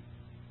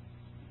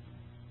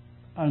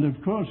 And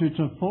of course it's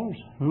a false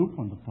hope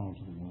on the part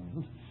of the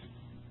world.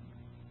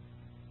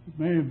 It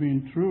may have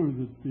been true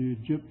that the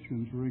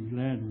Egyptians were very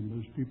glad when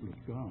those people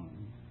had gone,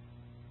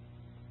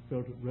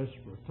 felt at rest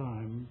for a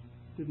time,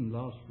 didn't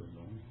last very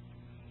long.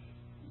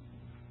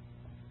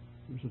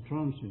 It was a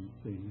transient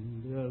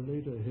thing. Their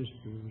later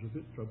history was a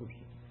bit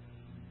troublesome.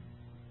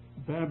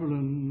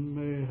 Babylon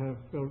may have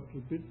felt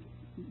a bit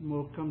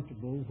more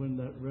comfortable when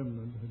that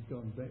remnant had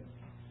gone back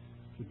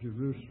to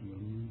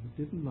Jerusalem. It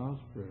didn't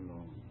last very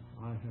long.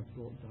 I have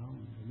brought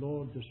down. The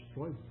Lord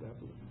destroyed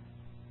Babylon.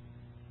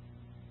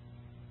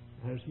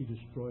 Has He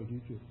destroyed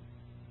Egypt?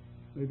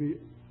 Maybe,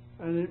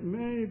 and it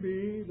may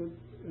be that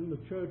when the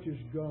church is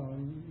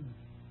gone,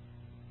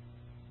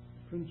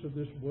 the prince of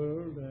this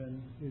world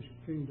and his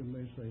kingdom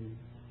may say,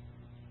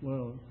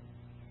 well,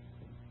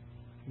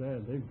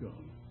 glad they've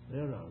gone.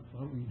 They're out.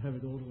 We can have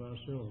it all to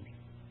ourselves.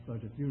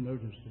 But if you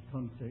notice the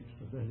context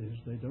of that is,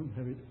 they don't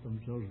have it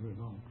themselves very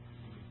long.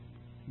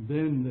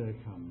 Then there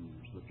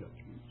comes the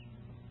judgment.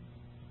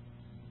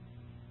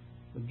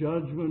 The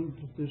judgment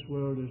of this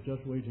world is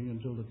just waiting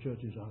until the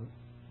church is out.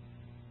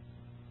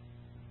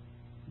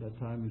 That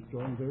time is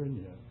drawing very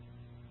near.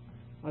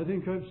 I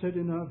think I've said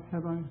enough,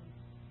 have I?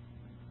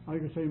 I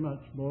could say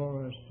much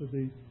more as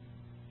to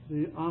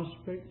the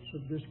aspects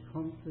of this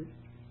conflict,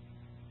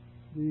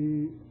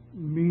 the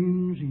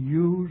means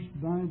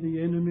used by the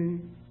enemy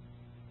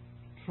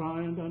to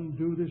try and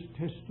undo this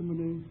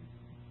testimony,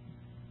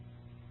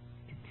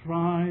 to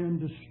try and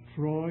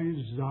destroy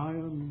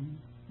Zion.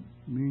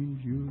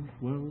 Means used,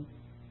 well,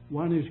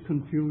 one is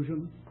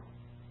confusion.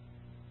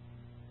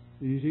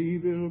 These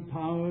evil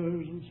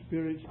powers and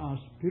spirits are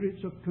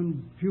spirits of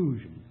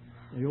confusion.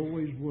 They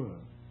always were.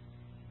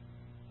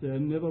 There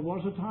never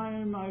was a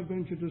time, I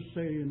venture to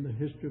say, in the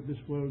history of this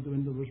world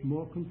when there was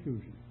more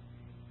confusion.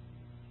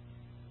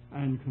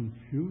 And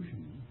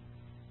confusion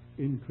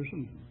in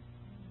Christendom,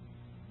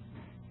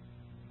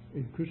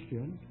 in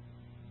Christianity.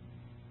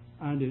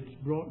 And it's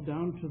brought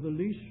down to the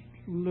least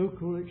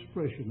local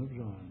expression of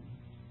Zion.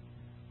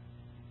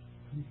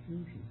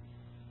 Confusion.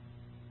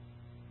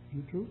 Is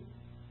it true?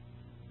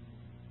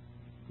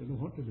 Don't know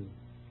what to do.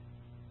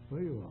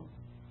 Where you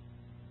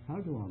are.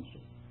 How to answer.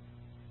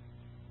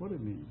 What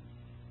it means.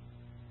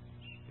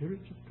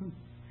 Spirits of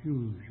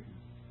confusion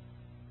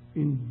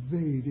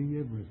invading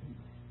everything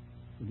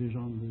that is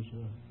on this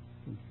earth.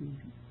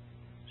 Confusion.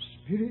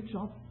 Spirits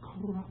of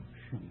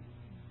corruption.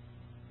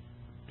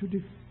 To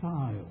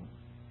defile.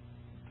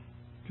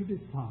 To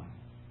defile.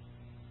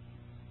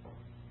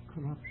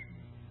 Corruption.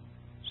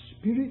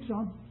 Spirits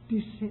of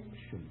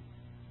deception.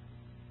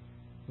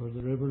 Was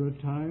there ever a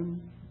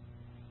time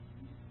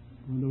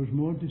when there was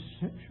more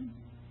deception?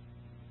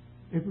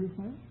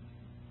 Everywhere?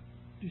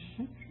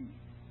 Deception.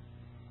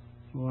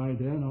 Oh, I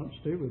dare not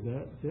stay with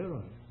that, dare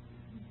I?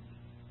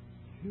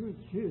 Here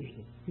it is,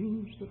 the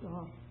things that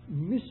are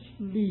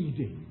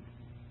misleading,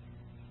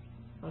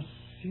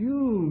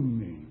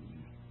 assuming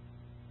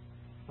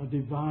a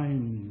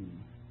divine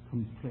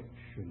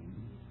complexion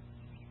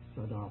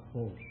that are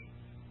false,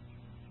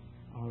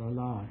 are a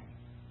lie.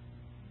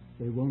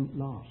 They won't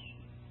last.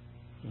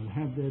 They'll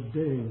have their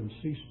day and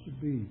cease to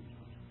be.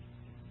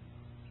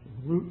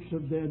 The roots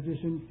of their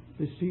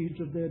the seeds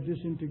of their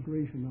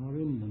disintegration are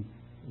in them.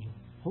 There's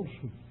a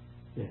falsehood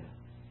there,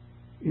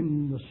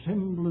 in the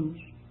semblance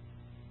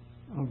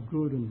of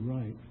good and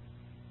right.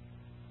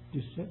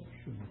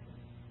 Deception,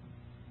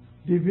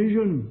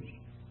 divisions.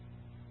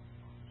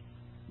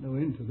 No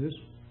end to this.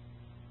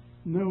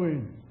 No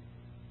end.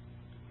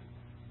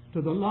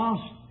 To the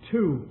last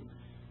two,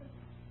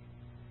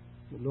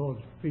 the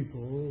Lord's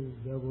people,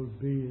 there will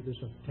be this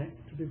attack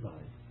to divide,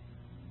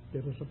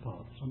 get us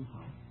apart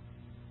somehow.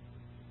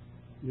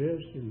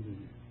 Yes, in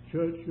the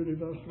church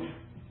universal,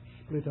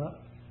 split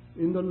up.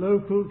 In the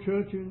local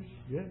churches,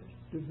 yes,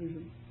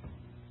 division.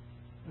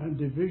 And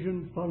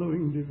division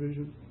following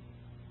division.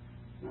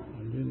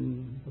 And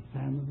in the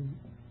family,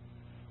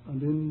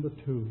 and in the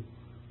two.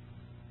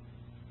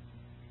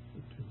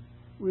 The two.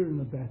 We're in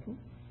a battle.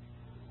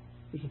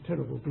 It's a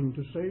terrible thing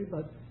to say,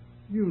 but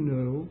you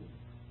know,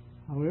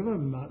 however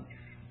much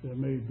there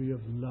may be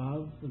of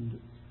love and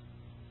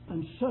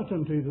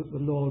certainty that the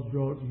Lord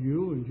brought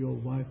you and your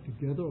wife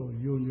together, or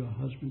you and your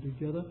husband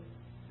together,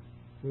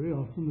 very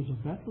often there's a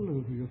battle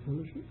over your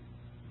fellowship.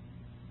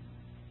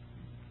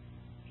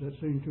 Is that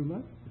saying too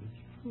much? But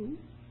it's true.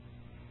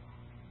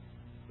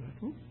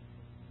 Battle.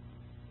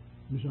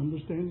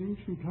 Misunderstandings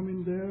can come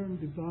in there and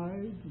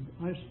divide and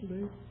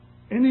isolate.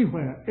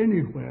 Anywhere,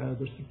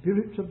 the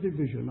spirits of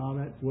division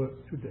are at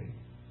work today.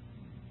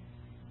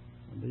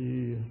 And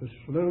the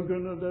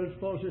slogan of those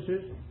forces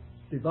is,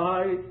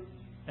 divide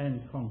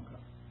and conquer.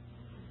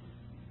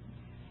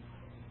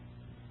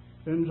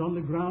 Depends on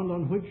the ground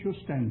on which you're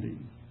standing.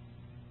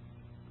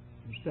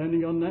 You're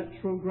standing on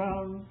natural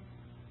ground,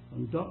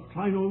 on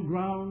doctrinal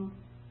ground,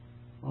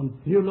 on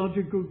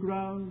theological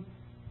ground,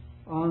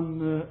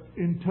 on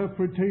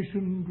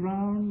interpretation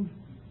ground.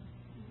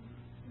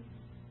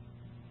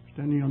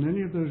 Standing on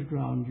any of those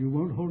grounds, you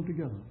won't hold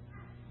together.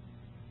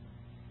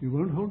 You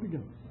won't hold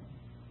together.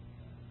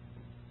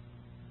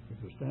 If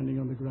you're standing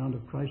on the ground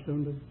of Christ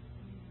only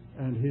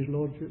and His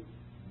Lordship,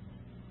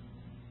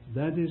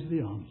 that is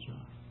the answer.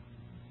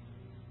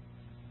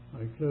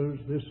 I close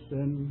this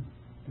then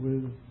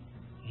with,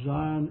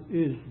 Zion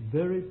is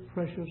very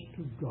precious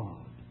to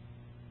God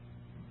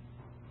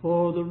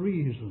for the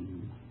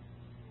reason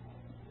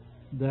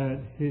that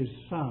His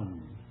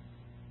Son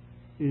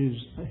is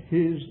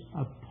His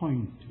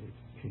appointed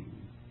King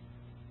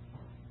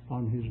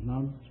on His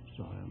Mount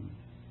Zion.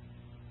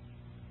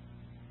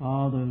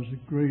 There's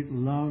a great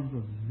love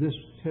of this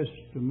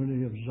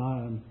testimony of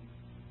Zion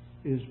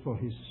is for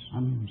His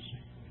Son's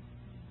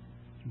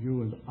sake.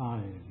 You and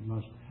I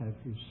must have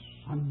His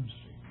Son's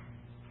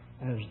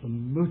sake as the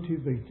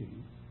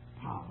motivating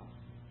power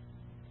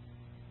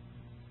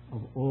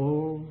of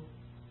all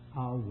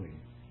our ways.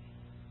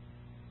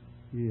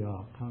 Ye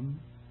are come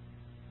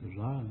to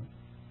Zion,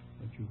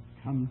 but you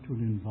come to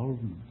an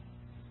involvement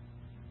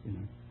in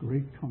a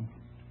great conflict.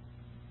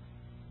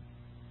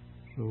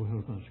 So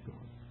help us God.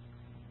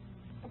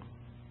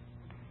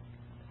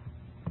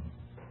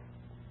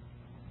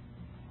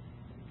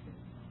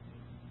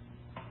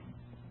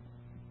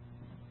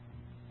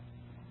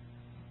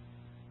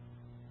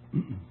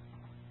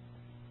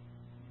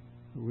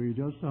 We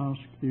just ask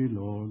Thee,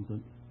 Lord, that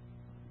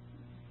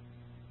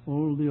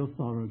all the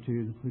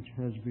authority which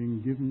has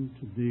been given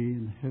to Thee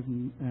in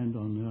heaven and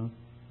on earth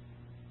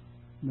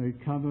may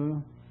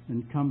cover,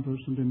 encompass,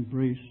 and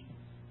embrace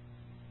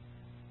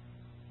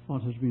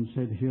what has been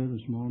said here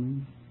this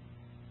morning.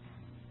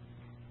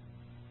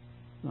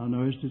 Thou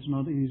knowest it's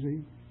not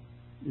easy.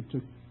 It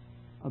took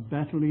a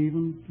battle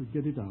even to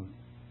get it out.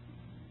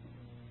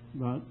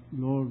 But,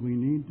 Lord, we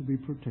need to be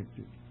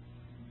protected.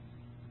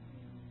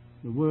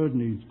 The Word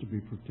needs to be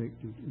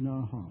protected in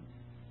our heart.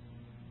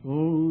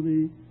 All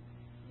the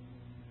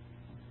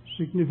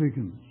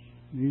significance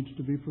needs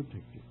to be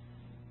protected.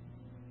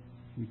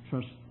 We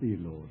trust Thee,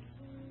 Lord.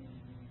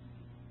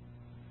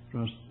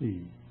 Trust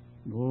Thee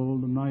and all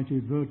the mighty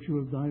virtue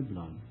of Thy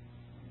blood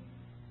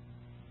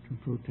to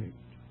protect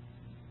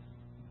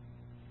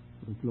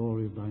for the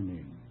glory of Thy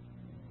name.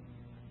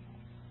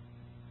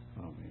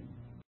 Amen.